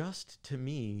it's just, to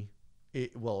me,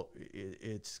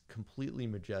 it's completely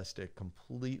majestic,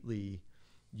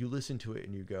 you listen to it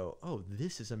and you go, oh,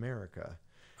 this is America.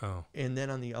 Oh. And then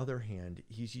on the other hand,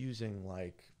 he's using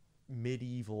like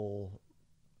medieval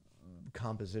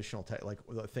compositional like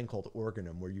a thing called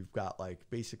organum, where you've got like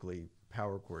basically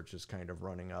power chords just kind of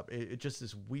running up. It's just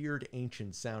this weird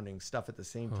ancient sounding stuff at the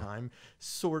same time,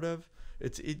 sort of.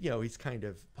 He's kind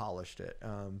of polished it,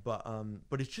 but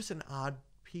it's just an odd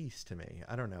piece to me.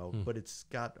 I don't know, but it's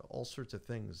got all sorts of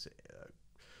things,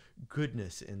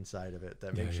 goodness inside of it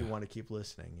that makes you want to keep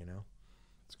listening.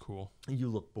 It's cool. You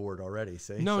look bored already.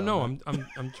 No,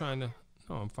 I'm trying to.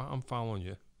 No, I'm following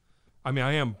you. I mean,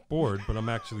 I am bored, but I'm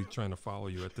actually trying to follow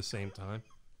you at the same time.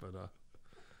 But,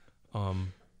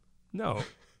 no.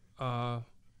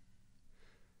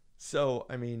 So,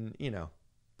 I mean,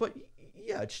 but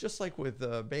yeah, it's just like with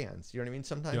bands. You know what I mean?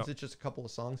 Sometimes it's just a couple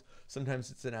of songs. Sometimes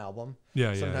it's an album.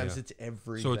 Sometimes it's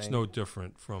everything. So it's no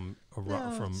different from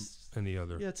from any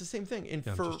other. Yeah, it's the same thing. And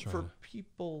for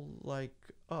people like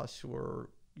us who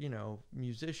are,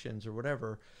 musicians or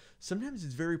whatever, sometimes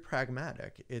it's very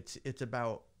pragmatic. It's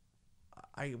about,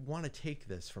 I want to take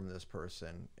this from this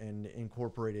person and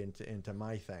incorporate it into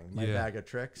my thing, my bag of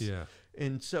tricks. Yeah.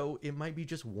 And so it might be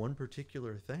just one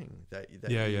particular thing that you know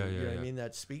what I mean,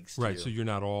 that speaks to you. Right. So you're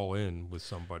not all in with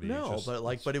somebody. No,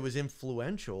 but it was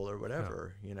influential or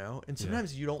whatever, And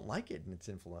sometimes you don't like it and it's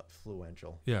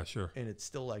influential. Yeah, sure. And it's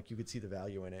still like you could see the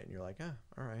value in it and you're like,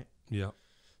 all right. Yeah.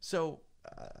 So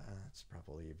that's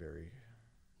probably very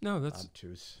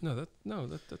obtuse.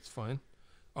 That's fine.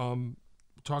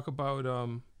 Talk about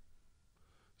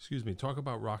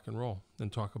rock and roll,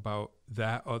 and talk about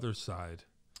that other side.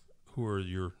 Who are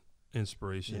your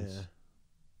inspirations?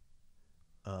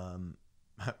 Yeah.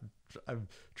 I'm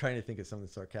trying to think of something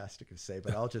sarcastic to say,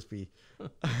 but I'll just be,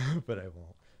 but I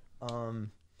won't.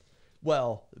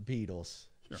 Well, Beatles,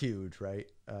 sure. Huge, right?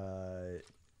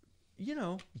 You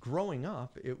know, growing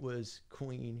up, it was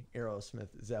Queen, Aerosmith,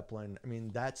 Zeppelin. I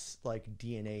mean, that's like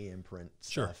DNA imprint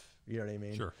stuff. Sure. You know what I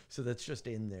mean? Sure. So that's just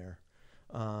in there.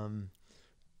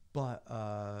 But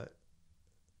I'm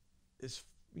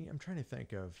trying to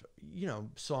think of, you know,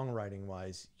 songwriting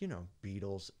wise, you know,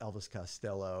 Beatles, Elvis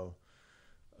Costello.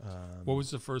 What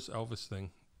was the first Elvis thing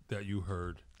that you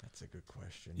heard? That's a good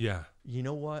question. Yeah. You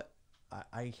know what?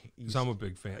 Because I'm a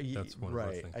big fan. That's one of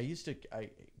the things. I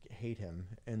hate him.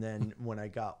 And then when I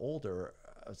got older,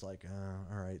 I was like,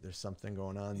 all right, there's something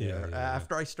going on there.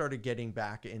 After I started getting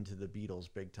back into the Beatles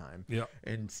big time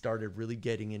and started really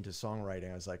getting into songwriting,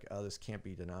 I was like, oh, this can't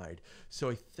be denied. So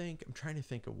I'm trying to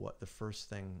think of what the first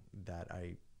thing that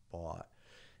I bought.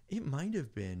 It might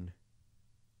have been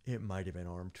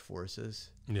Armed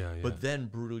Forces. Yeah. But then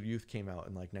Brutal Youth came out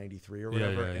in like 93 or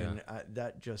whatever. And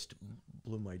that just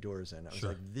blew my doors in. I was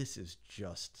like, this is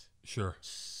just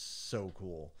so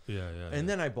cool. And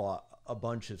then I bought a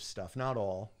bunch of stuff, not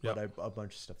all, but a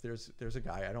bunch of stuff. There's a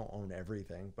guy, I don't own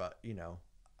everything, but you know,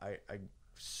 I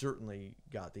certainly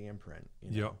got the imprint,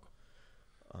 you know.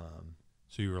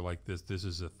 So you were like, this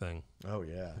is a thing. Oh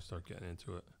yeah. I start getting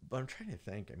into it. But I'm trying to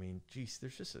think, I mean, geez,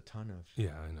 there's just a ton of,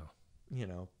 I know. You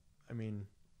know, I mean,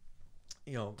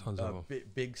 you know, tons of them.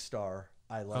 Big Star,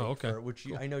 I like, which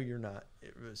cool. I know you're not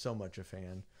so much a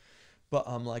fan, but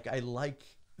like,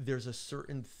 there's a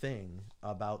certain thing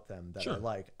about them that I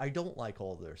like. I don't like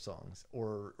all their songs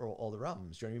or all their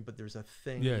albums, you know what I mean? But there's a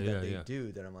thing that they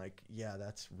do that I'm like, yeah,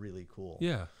 that's really cool.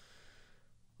 Yeah.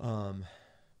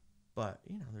 But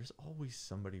you know, there's always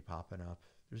somebody popping up.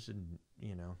 There's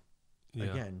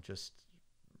again, just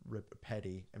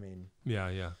Petty. I mean,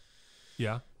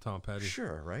 yeah, Tom Petty.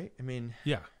 Sure, right? I mean,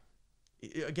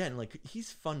 again, like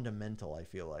he's fundamental, I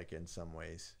feel like, in some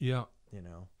ways. Yeah. You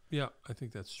know? Yeah, I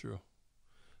think that's true.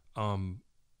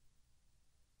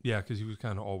 Yeah, because he was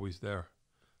kind of always there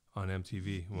on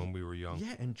MTV when we were young.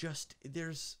 Yeah, and just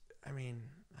I mean,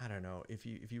 I don't know, if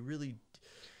you really,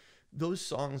 those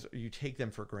songs, you take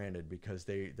them for granted because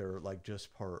they're like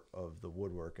just part of the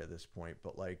woodwork at this point,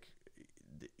 but like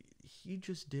he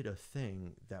just did a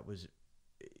thing that was,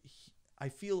 I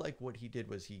feel like what he did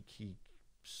was he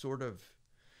sort of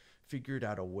figured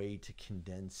out a way to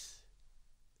condense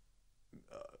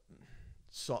a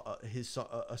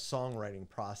songwriting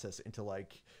process into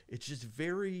like, it's just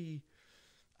very,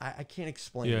 I can't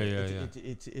explain it.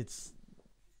 It's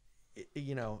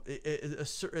you know,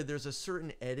 there's a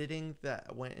certain editing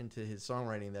that went into his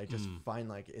songwriting that I just find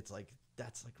like, it's like,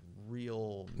 that's like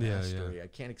real mastery. I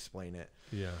can't explain it.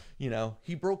 You know,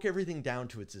 he broke everything down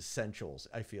to its essentials,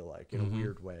 I feel like, in a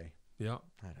weird way. I don't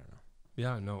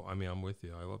know. No, I mean, I'm with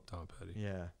you. I love Tom Petty.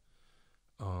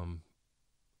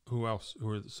 Who else? Who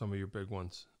are some of your big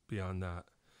ones beyond that?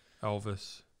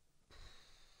 Elvis.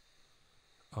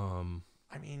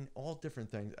 I mean, all different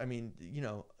things. I mean, you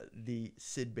know, the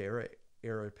Syd Barrett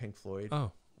era Pink Floyd,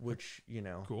 which, you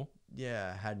know, cool.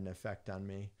 Had an effect on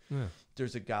me. Yeah.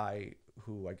 There's a guy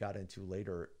who I got into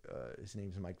later. His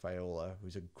name's Mike Viola,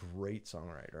 who's a great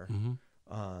songwriter.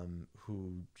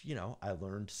 Who, you know, I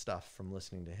learned stuff from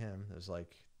listening to him. It was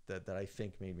like that I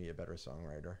think made me a better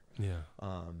songwriter.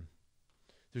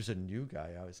 There's a new guy.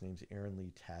 His name's Aaron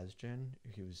Lee Tasjan.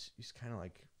 He's kind of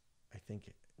like, I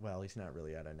think, well, he's not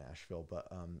really out of Nashville,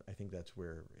 but I think that's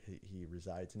where he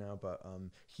resides now. But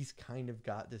he's kind of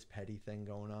got this Petty thing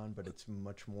going on, but it's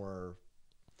much more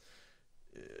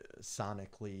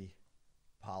sonically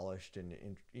polished and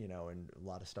you know, and a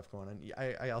lot of stuff going on.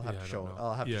 I'll have to show him.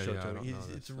 I'll have to show it to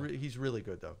him. He's really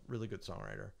good though. Really good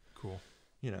songwriter. Cool.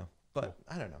 You know, but cool.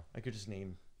 I don't know. I could just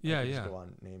name. Just go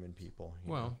on naming people.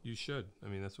 Well, you should. I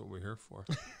mean, that's what we're here for.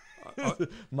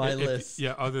 My list.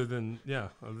 Other than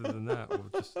that,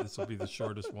 this will be the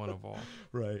shortest one of all.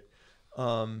 Right.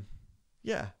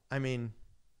 I mean,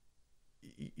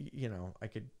 you know, I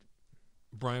could.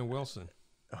 Brian Wilson.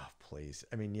 Oh, please.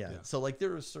 I mean, So like,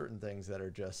 there are certain things that are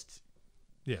just.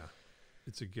 Yeah,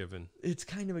 it's a given. It's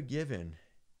kind of a given,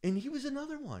 and he was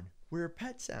another one where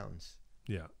Pet Sounds.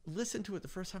 Yeah. Listen to it the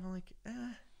first time, I'm like,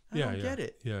 I don't get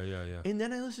it. Yeah. And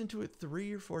then I listened to it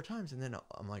 3 or 4 times, and then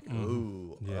I'm like,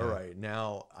 ooh, all right,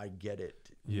 now I get it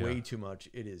way too much.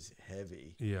 It is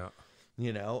heavy. Yeah.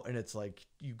 You know, and it's like,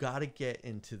 you got to get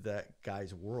into that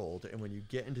guy's world. And when you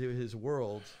get into his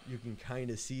world, you can kind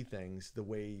of see things the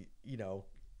way, you know.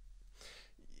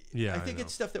 Yeah. I think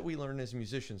it's stuff that we learn as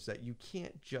musicians that you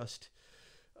can't just,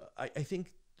 I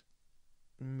think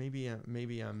maybe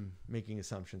I'm making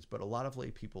assumptions, but a lot of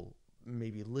lay people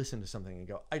maybe listen to something and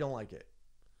go, I don't like it.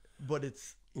 But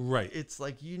it's right. It's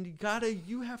like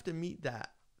you have to meet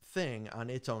that thing on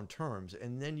its own terms,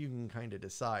 and then you can kind of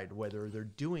decide whether they're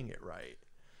doing it right.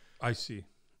 I see.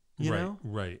 You right, know?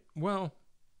 Right. Well,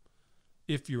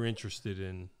 if you're interested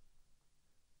in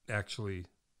actually,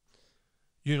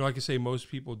 like I say, most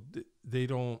people, they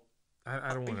don't.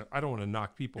 I don't want to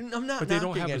knock people. I'm not, but they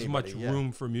don't have anybody, as much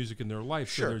room for music in their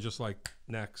life, sure. So they're just like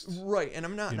next. Right, and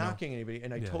I'm not knocking anybody,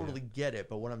 and I totally yeah. get it.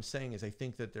 But what I'm saying is, I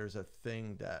think that there's a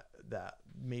thing that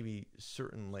maybe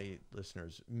certain lay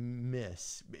listeners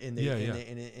miss, and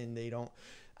they don't.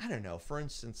 I don't know. For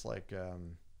instance, like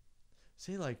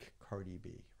say like Cardi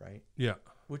B, right? Yeah.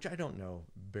 Which I don't know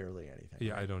barely anything.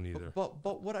 Yeah, right? I don't either.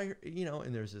 But what I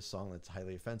and there's this song that's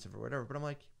highly offensive or whatever. But I'm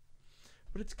like,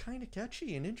 but it's kind of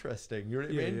catchy and interesting. You know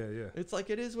what I mean? Yeah. It's like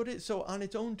it is what it is. So on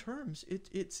its own terms,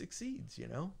 it succeeds.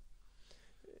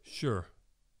 Sure.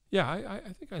 Yeah,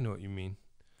 I think I know what you mean.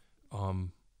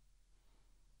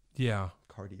 Yeah.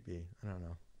 Cardi B. I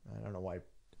don't know why I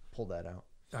pulled that out.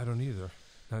 I don't either.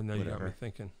 Now you got me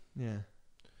thinking. Yeah.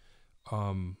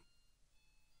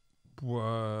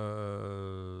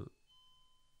 Well,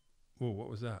 what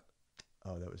was that?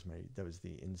 Oh,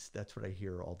 that's what I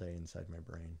hear all day inside my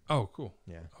brain. Oh, cool.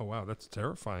 Yeah. Oh, wow, that's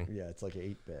terrifying. Yeah, it's like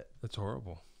 8-bit. That's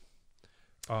horrible.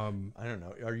 I don't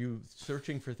know. Are you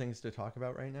searching for things to talk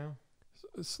about right now?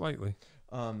 Slightly.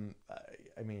 I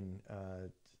mean,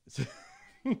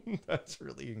 that's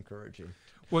really encouraging.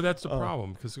 Well, that's the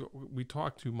problem because we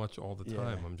talk too much all the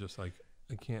time. Yeah. I'm just like,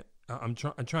 I can't. I'm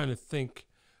trying to think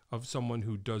of someone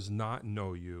who does not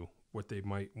know you, what they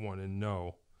might want to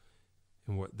know,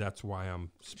 and that's why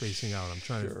I'm spacing out. I'm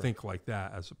trying to think like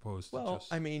that as opposed to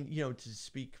just. I mean, to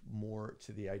speak more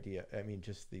to the idea. I mean,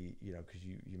 just the because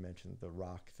you mentioned the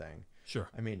rock thing. Sure.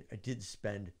 I mean, I did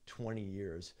spend 20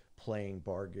 years playing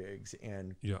bar gigs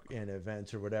and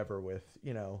events or whatever with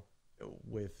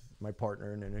my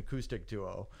partner in an acoustic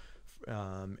duo.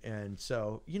 And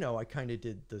so, I kind of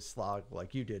did the slog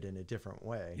like you did in a different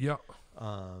way. Yeah.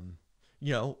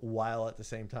 While at the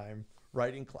same time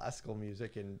writing classical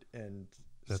music and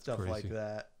That's stuff crazy. like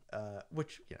that,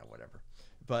 which, whatever.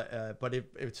 But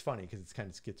it's funny because it's kind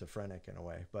of schizophrenic in a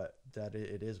way, but that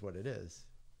it is what it is.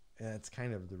 And it's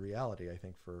kind of the reality, I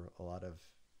think, for a lot of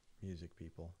music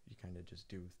people. You kind of just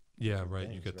do. Yeah, right.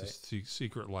 Things, you get right? the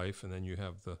secret life, and then you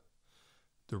have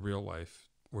the real life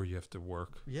where you have to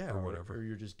work. Yeah, or whatever. Or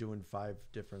you're just doing 5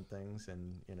 different things,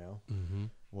 and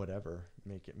whatever,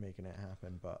 making it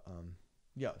happen. But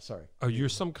yeah, sorry. Oh, you're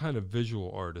some kind of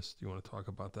visual artist. You want to talk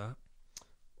about that?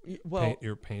 Well,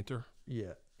 you're a painter.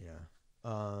 Yeah.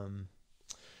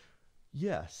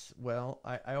 Yes. Well,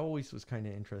 I always was kind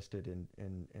of interested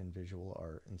in visual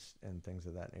art and things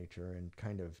of that nature, and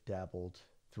kind of dabbled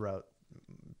throughout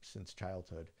since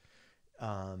childhood.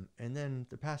 And then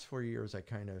the past 4 years, I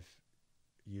kind of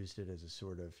used it as a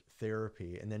sort of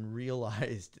therapy, and then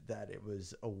realized that it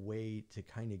was a way to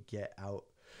kind of get out.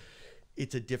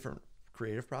 It's a different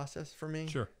creative process for me.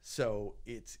 Sure. So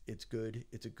it's good.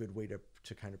 It's a good way to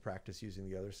kind of practice using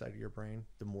the other side of your brain,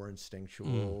 the more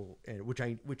instinctual, and which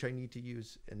I need to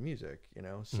use in music,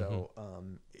 So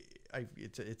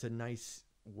it's a nice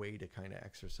way to kind of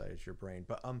exercise your brain.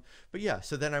 But yeah.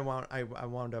 So then I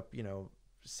wound up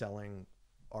selling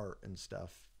art and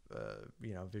stuff,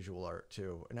 visual art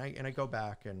too. And I go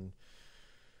back and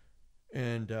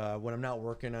when I'm not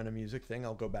working on a music thing,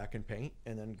 I'll go back and paint,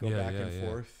 and then go back and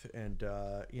forth, and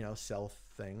sell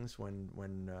things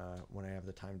when I have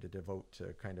the time to devote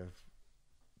to kind of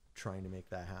trying to make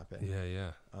that happen.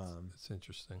 Yeah. It's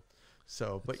interesting.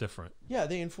 So, but it's different. Yeah,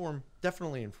 they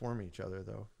definitely inform each other,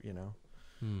 though.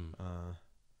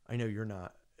 I know you're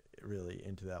not really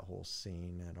into that whole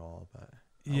scene at all, but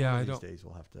one of these days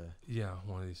we'll have to. Yeah,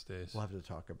 one of these days we'll have to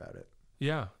talk about it.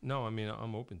 Yeah, no, I mean,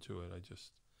 I'm open to it.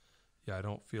 I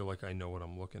don't feel like I know what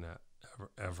I'm looking at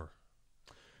ever.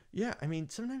 Yeah, I mean,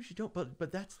 sometimes you don't,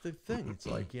 but that's the thing. It's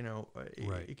like,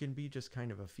 Right. It can be just kind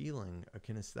of a feeling, a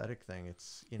kinesthetic thing.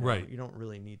 It's, Right. You don't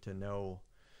really need to know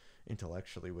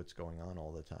intellectually what's going on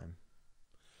all the time.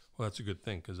 Well, that's a good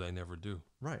thing because I never do.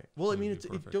 Right. Well, I mean,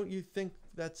 Don't you think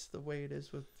that's the way it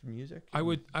is with music? I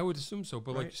would assume so,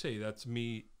 but right? like you say, that's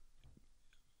me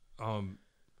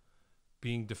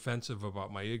being defensive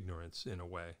about my ignorance in a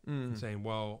way, and saying,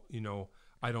 well,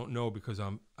 I don't know because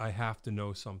I have to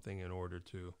know something in order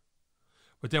to.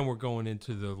 But then we're going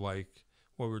into the what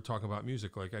we were talking about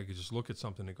music. Like I could just look at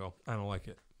something and go, I don't like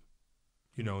it,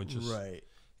 and just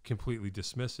completely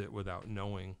dismiss it without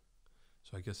knowing.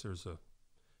 So I guess there's a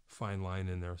fine line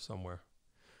in there somewhere.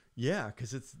 Yeah,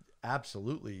 because it's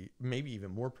absolutely maybe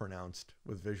even more pronounced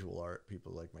with visual art.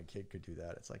 People like my kid could do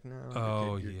that. It's like,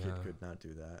 no, your kid could not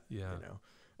do that. Yeah.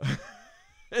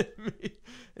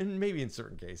 And maybe in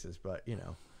certain cases, but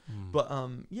But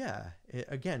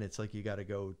again, it's like you got to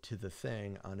go to the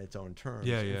thing on its own terms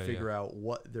and figure out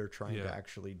what they're trying to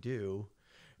actually do.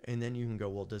 And then you can go,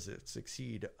 well, does it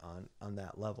succeed on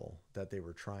that level that they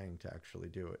were trying to actually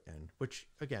do it in? Which,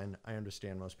 again, I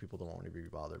understand most people don't want to be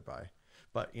bothered by.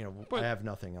 But, I have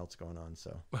nothing else going on,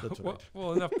 so that's what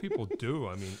well, enough people do.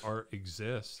 I mean, art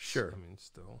exists. Sure. I mean,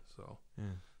 still, so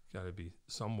got to be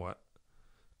somewhat.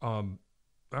 All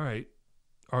right.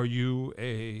 Are you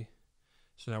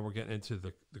so now we're getting into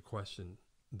the question,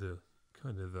 the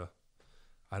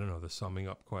summing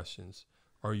up questions.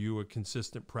 Are you a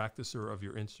consistent practicer of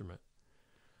your instrument?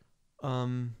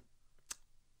 I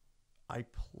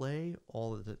play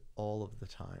all of the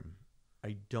time.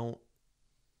 I don't.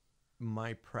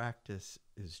 My practice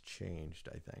is changed,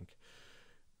 I think.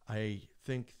 I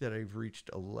think that I've reached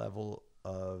a level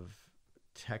of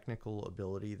technical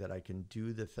ability that I can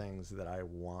do the things that I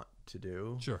want to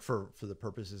do for the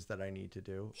purposes that I need to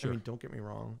do. Sure. I mean, don't get me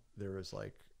wrong. There is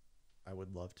I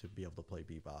would love to be able to play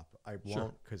bebop. I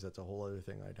won't, because that's a whole other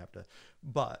thing I'd have to.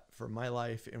 But for my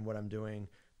life and what I'm doing,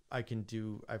 I've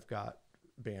got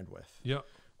bandwidth. Yeah.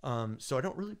 So I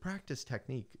don't really practice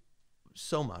technique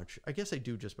so much. I guess I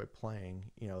do just by playing,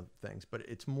 things, but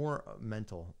it's more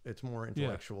mental. It's more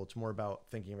intellectual. Yeah. It's more about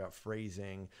thinking about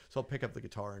phrasing. So I'll pick up the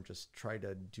guitar and just try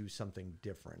to do something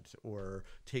different, or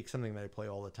take something that I play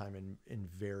all the time and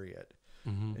vary it.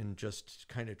 Mm-hmm. And just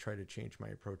kind of try to change my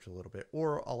approach a little bit,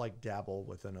 or I'll dabble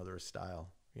with another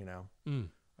style,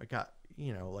 I got,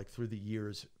 through the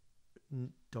years,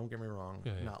 don't get me wrong,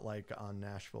 not on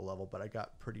Nashville level, but I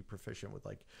got pretty proficient with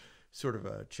sort of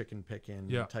a chicken picking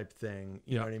type thing.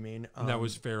 You know what I mean? And that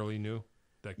was fairly new.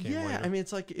 That came later. I mean,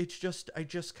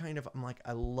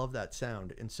 I love that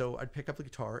sound. And so I'd pick up the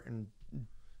guitar and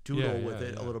doodle with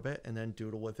it a little bit, and then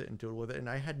doodle with it and doodle with it. And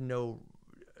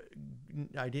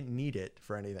I didn't need it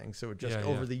for anything. So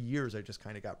over the years, I just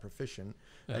kind of got proficient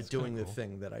at doing the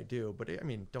thing that I do. But I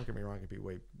mean, don't get me wrong, it could be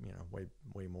way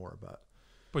more, but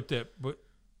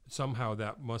somehow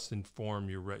that must inform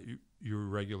your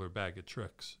regular bag of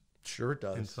tricks. Sure it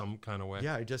does. In some kind of way.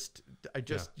 Yeah, I just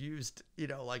used,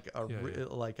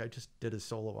 I just did a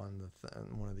solo on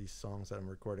one of these songs that I'm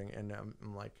recording, and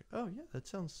I'm like, oh yeah, that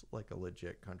sounds like a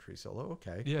legit country solo.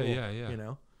 Okay. Yeah,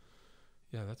 cool.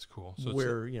 Yeah, that's cool. So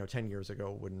where 10 years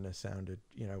ago wouldn't have sounded,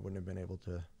 I wouldn't have been able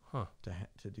to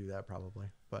do that probably.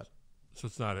 But so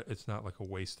it's not like a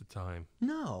waste of time.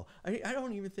 No, I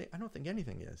don't think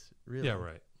anything is really. Yeah,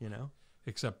 right.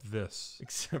 Except this.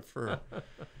 Except for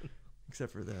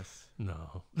this.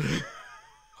 No.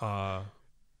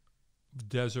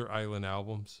 Desert Island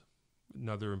albums.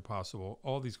 Another impossible.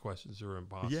 All these questions are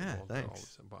impossible. Yeah, thanks.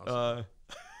 It's impossible.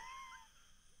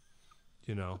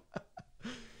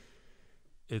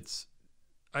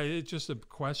 It's just a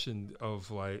question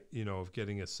of of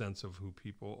getting a sense of who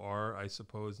people are, I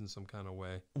suppose, in some kind of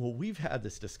way. Well, we've had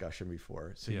this discussion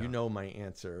before, so my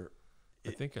answer.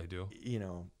 I think I do.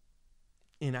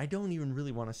 And I don't even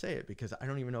really want to say it because I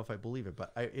don't even know if I believe it.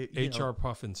 But HR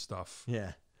Puffin stuff.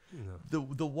 Yeah. The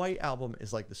White Album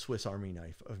is like the Swiss Army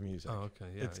knife of music. Oh, okay.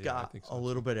 Yeah. It's got a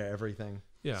little bit of everything.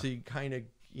 Yeah. So you kind of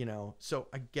So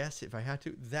I guess if I had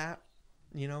to, that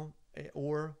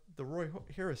or the Roy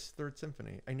Harris Third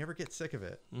Symphony, I never get sick of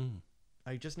it.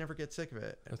 I just never get sick of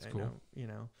it. That's cool.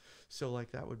 So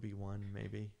that would be one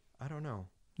maybe. I don't know.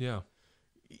 Yeah.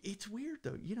 It's weird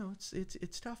though.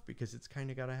 It's tough because it's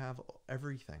kind of got to have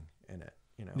everything in it.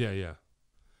 Yeah.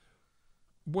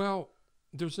 Well,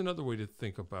 there's another way to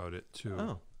think about it too.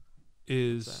 Oh.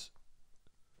 It's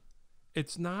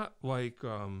not like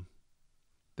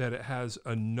that it has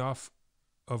enough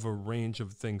of a range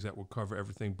of things that will cover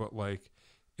everything, but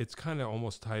it's kind of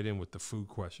almost tied in with the food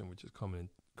question, which is coming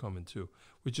too,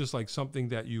 which is something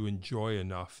that you enjoy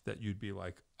enough that you'd be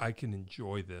like, I can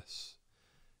enjoy this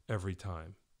every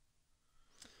time.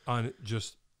 On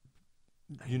just,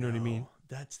 you know what I mean?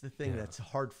 That's the thing that's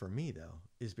hard for me though,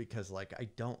 is because I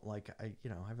don't I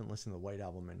haven't listened to the White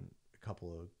Album in a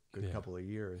couple of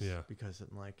years because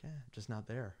I'm just not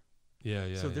there.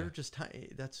 Yeah. So they're just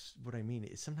that's what I mean.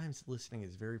 Sometimes listening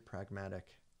is very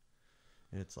pragmatic,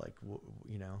 and it's I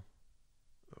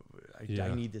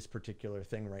need this particular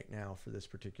thing right now for this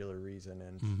particular reason,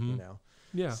 and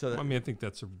Yeah. So I think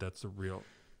that's a real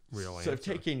answer. So I've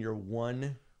taken your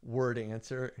one word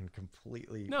answer and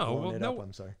completely blown it up.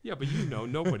 I'm sorry. Yeah, but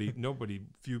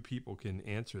few people can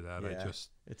answer that. Yeah,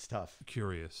 it's tough.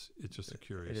 Curious. It's just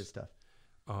curious. It is tough.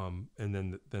 And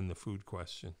then the food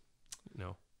question,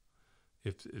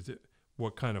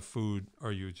 what kind of food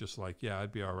are you just like, yeah,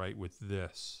 I'd be all right with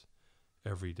this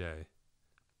every day?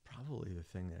 Probably the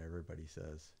thing that everybody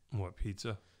says. What,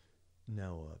 pizza?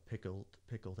 No,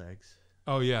 pickled eggs.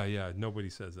 Oh, yeah. Nobody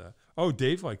says that. Oh,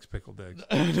 Dave likes pickled eggs.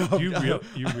 No, you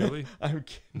really? I'm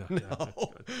kidding.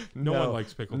 No one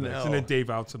likes pickled eggs. And then Dave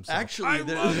outs himself. Actually, I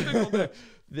love pickled eggs.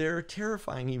 They're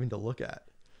terrifying even to look at.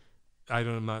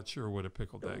 I'm not sure what a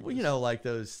pickled egg is. Like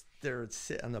those, they're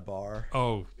sit on the bar.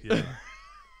 Oh, yeah.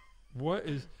 What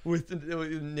is... With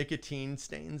nicotine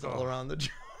stains all around the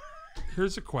jar.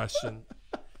 Here's a question.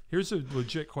 Here's a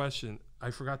legit question. I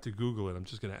forgot to Google it. I'm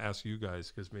just going to ask you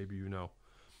guys because maybe you know.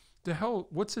 The hell,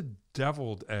 what's a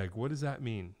deviled egg? What does that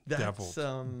mean? That's,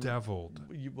 deviled.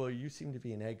 You seem to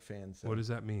be an egg fan. So. What does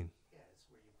that mean? Yeah, it's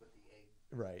where you put the egg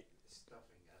right.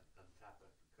 stuffing on top of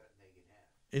cutting egg in half.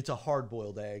 It's a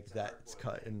hard-boiled egg that's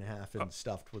cut in half and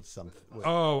stuffed with some.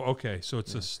 Oh, okay. So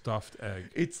it's a stuffed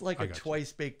egg. It's like a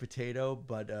twice-baked potato,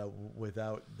 but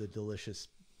without the delicious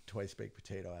twice-baked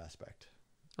potato aspect.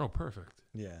 Oh, perfect.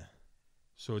 Yeah.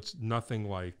 So it's nothing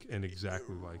like and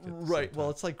exactly like it. Right. Well,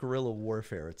 it's like guerrilla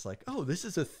warfare. It's like, oh, this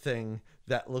is a thing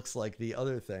that looks like the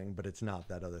other thing, but it's not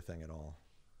that other thing at all.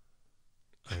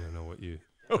 I don't know what you...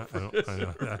 I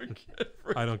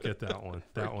don't get that one.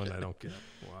 That one I don't get.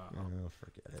 Wow. Oh,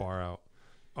 forget it. Far out.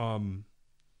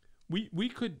 We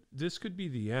could... This could be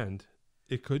the end.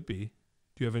 It could be.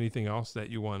 Do you have anything else that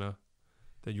you want to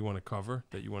cover,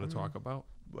 that you want to talk about?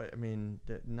 I mean,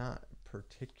 not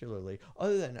particularly,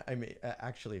 other than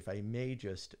actually, if I may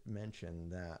just mention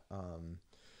that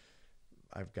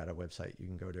I've got a website you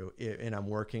can go to, and I'm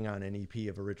working on an EP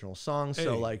of original songs. Hey.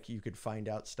 So like you could find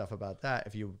out stuff about that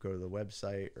if you go to the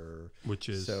website, or which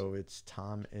is, so it's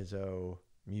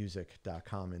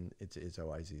tomizzomusic.com, and it's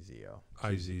Izzo, Izzo.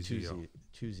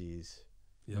 Two Z's,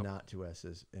 yep. Not two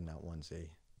S's and not one Z.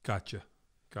 Gotcha.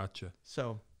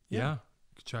 So yeah,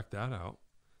 check that out.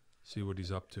 See what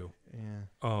he's up to. Yeah.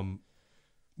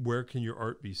 Where can your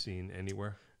art be seen?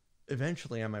 Anywhere?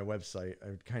 Eventually on my website.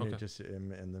 I kind of just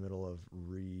am in the middle of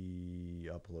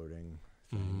re-uploading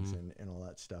things and all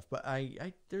that stuff. But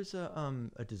there's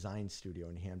a design studio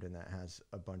in Hamden that has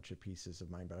a bunch of pieces of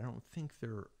mine, but I don't think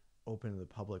they're open to the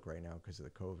public right now because of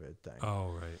the COVID thing. Oh,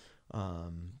 right.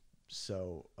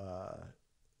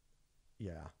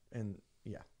 Yeah. And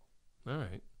yeah. All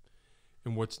right.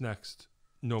 And what's next?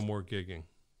 No more gigging.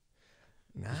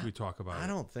 As we talk about I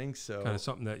don't think so. Kind of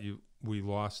something that we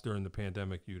lost during the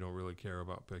pandemic. You don't really care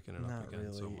about picking it up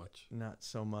again so much. Not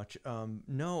so much.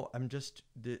 No, I'm just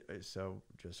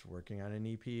working on an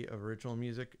EP of original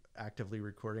music, actively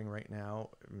recording right now.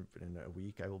 In a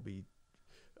week, I will be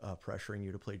pressuring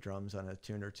you to play drums on a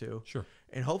tune or two. Sure.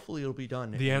 And hopefully it'll be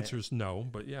done. The answer is no,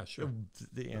 but yeah, sure.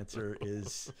 The answer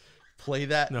is... Play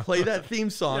that theme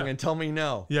song and tell me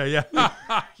no. Yeah.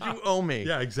 You owe me.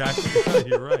 Yeah, exactly. Yeah,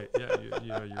 you're right.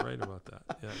 Yeah, you're right about that.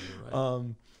 Yeah, you're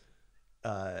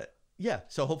right. Yeah.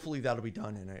 So hopefully that'll be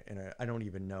done, and I don't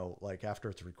even know. Like after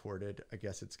it's recorded, I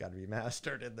guess it's got to be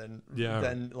mastered, and then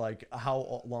like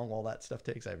how long all that stuff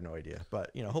takes, I have no idea.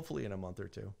 But hopefully in a month or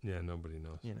two. Yeah, nobody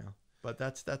knows. But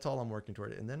that's all I'm working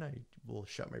toward, and then I will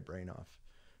shut my brain off.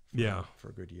 For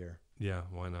a good year. Yeah.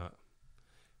 Why not?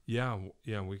 Yeah,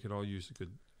 we could all use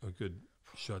a good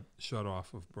shut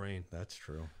off of brain. That's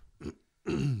true.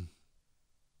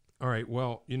 All right.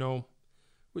 Well,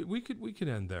 we could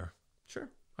end there. Sure.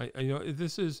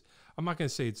 This is, I'm not going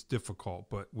to say it's difficult,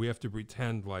 but we have to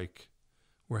pretend like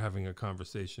we're having a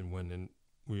conversation when in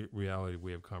reality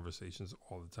we have conversations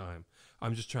all the time.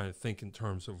 I'm just trying to think in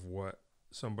terms of what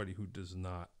somebody who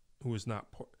is not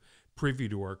privy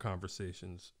to our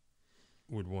conversations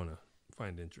would want to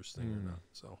find interesting or not.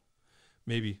 So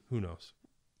maybe, who knows?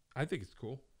 I think it's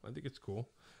cool.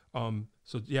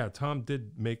 So yeah, Tom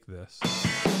did make this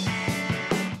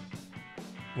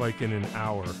like in an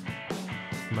hour.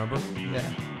 Remember? Yeah.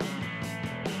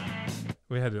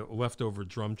 We had a leftover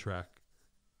drum track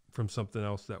from something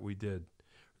else that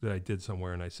I did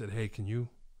somewhere, and I said, "Hey, can you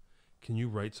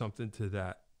write something to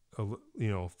that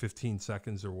 15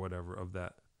 seconds or whatever of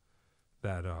that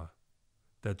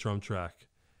drum track?"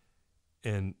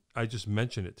 And I just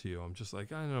mentioned it to you. I'm just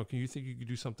like, I don't know. Can you think you could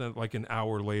do something? Like an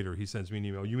hour later, he sends me an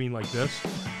email. You mean like this?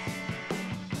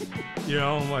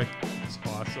 I'm like, it's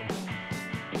awesome.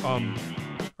 All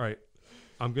right.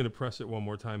 I'm going to press it one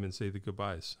more time and say the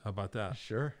goodbyes. How about that?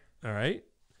 Sure. All right.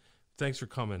 Thanks for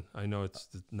coming. I know it's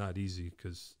not easy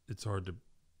because it's hard to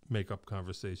make up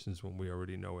conversations when we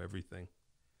already know everything.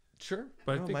 Sure.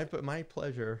 But I No, think- my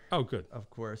pleasure. Oh, good. Of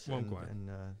course. Well, I'm and glad. and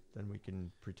then we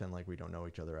can pretend like we don't know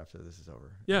each other after this is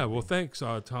over. Yeah, well, thanks,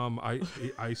 Tom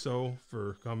Izzo,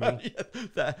 for coming.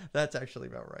 Yeah, that's actually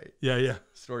about right. Yeah.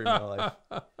 Story of my life.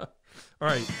 All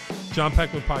right, Jon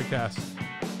Peckman Podcast,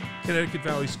 Connecticut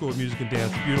Valley School of Music and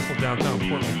Dance, beautiful downtown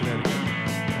Portland, Connecticut.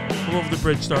 Come over the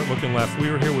bridge, start looking left. We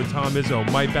were here with Tom Izzo,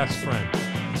 my best friend.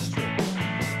 It's true.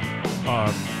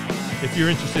 If you're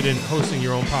interested in hosting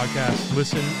your own podcast,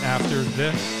 listen after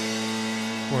this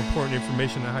for important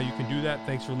information on how you can do that.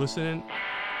 Thanks for listening.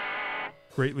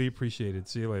 Greatly appreciated.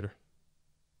 See you later.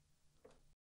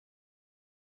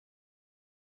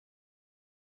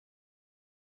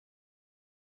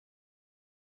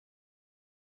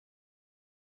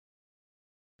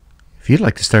 If you'd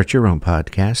like to start your own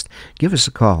podcast, give us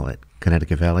a call at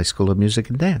Connecticut Valley School of Music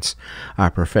and Dance. Our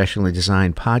professionally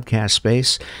designed podcast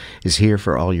space is here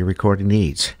for all your recording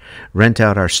needs. Rent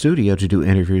out our studio to do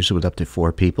interviews with up to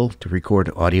 4 people, to record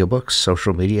audiobooks,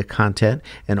 social media content,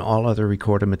 and all other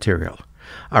recorded material.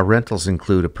 Our rentals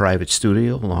include a private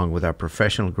studio along with our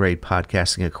professional-grade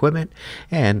podcasting equipment,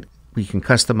 and we can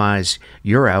customize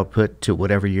your output to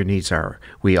whatever your needs are.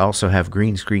 We also have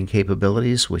green screen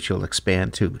capabilities, which will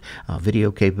expand to video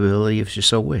capability if you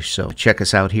so wish. So check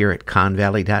us out here at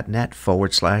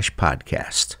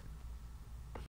convalley.net/podcast.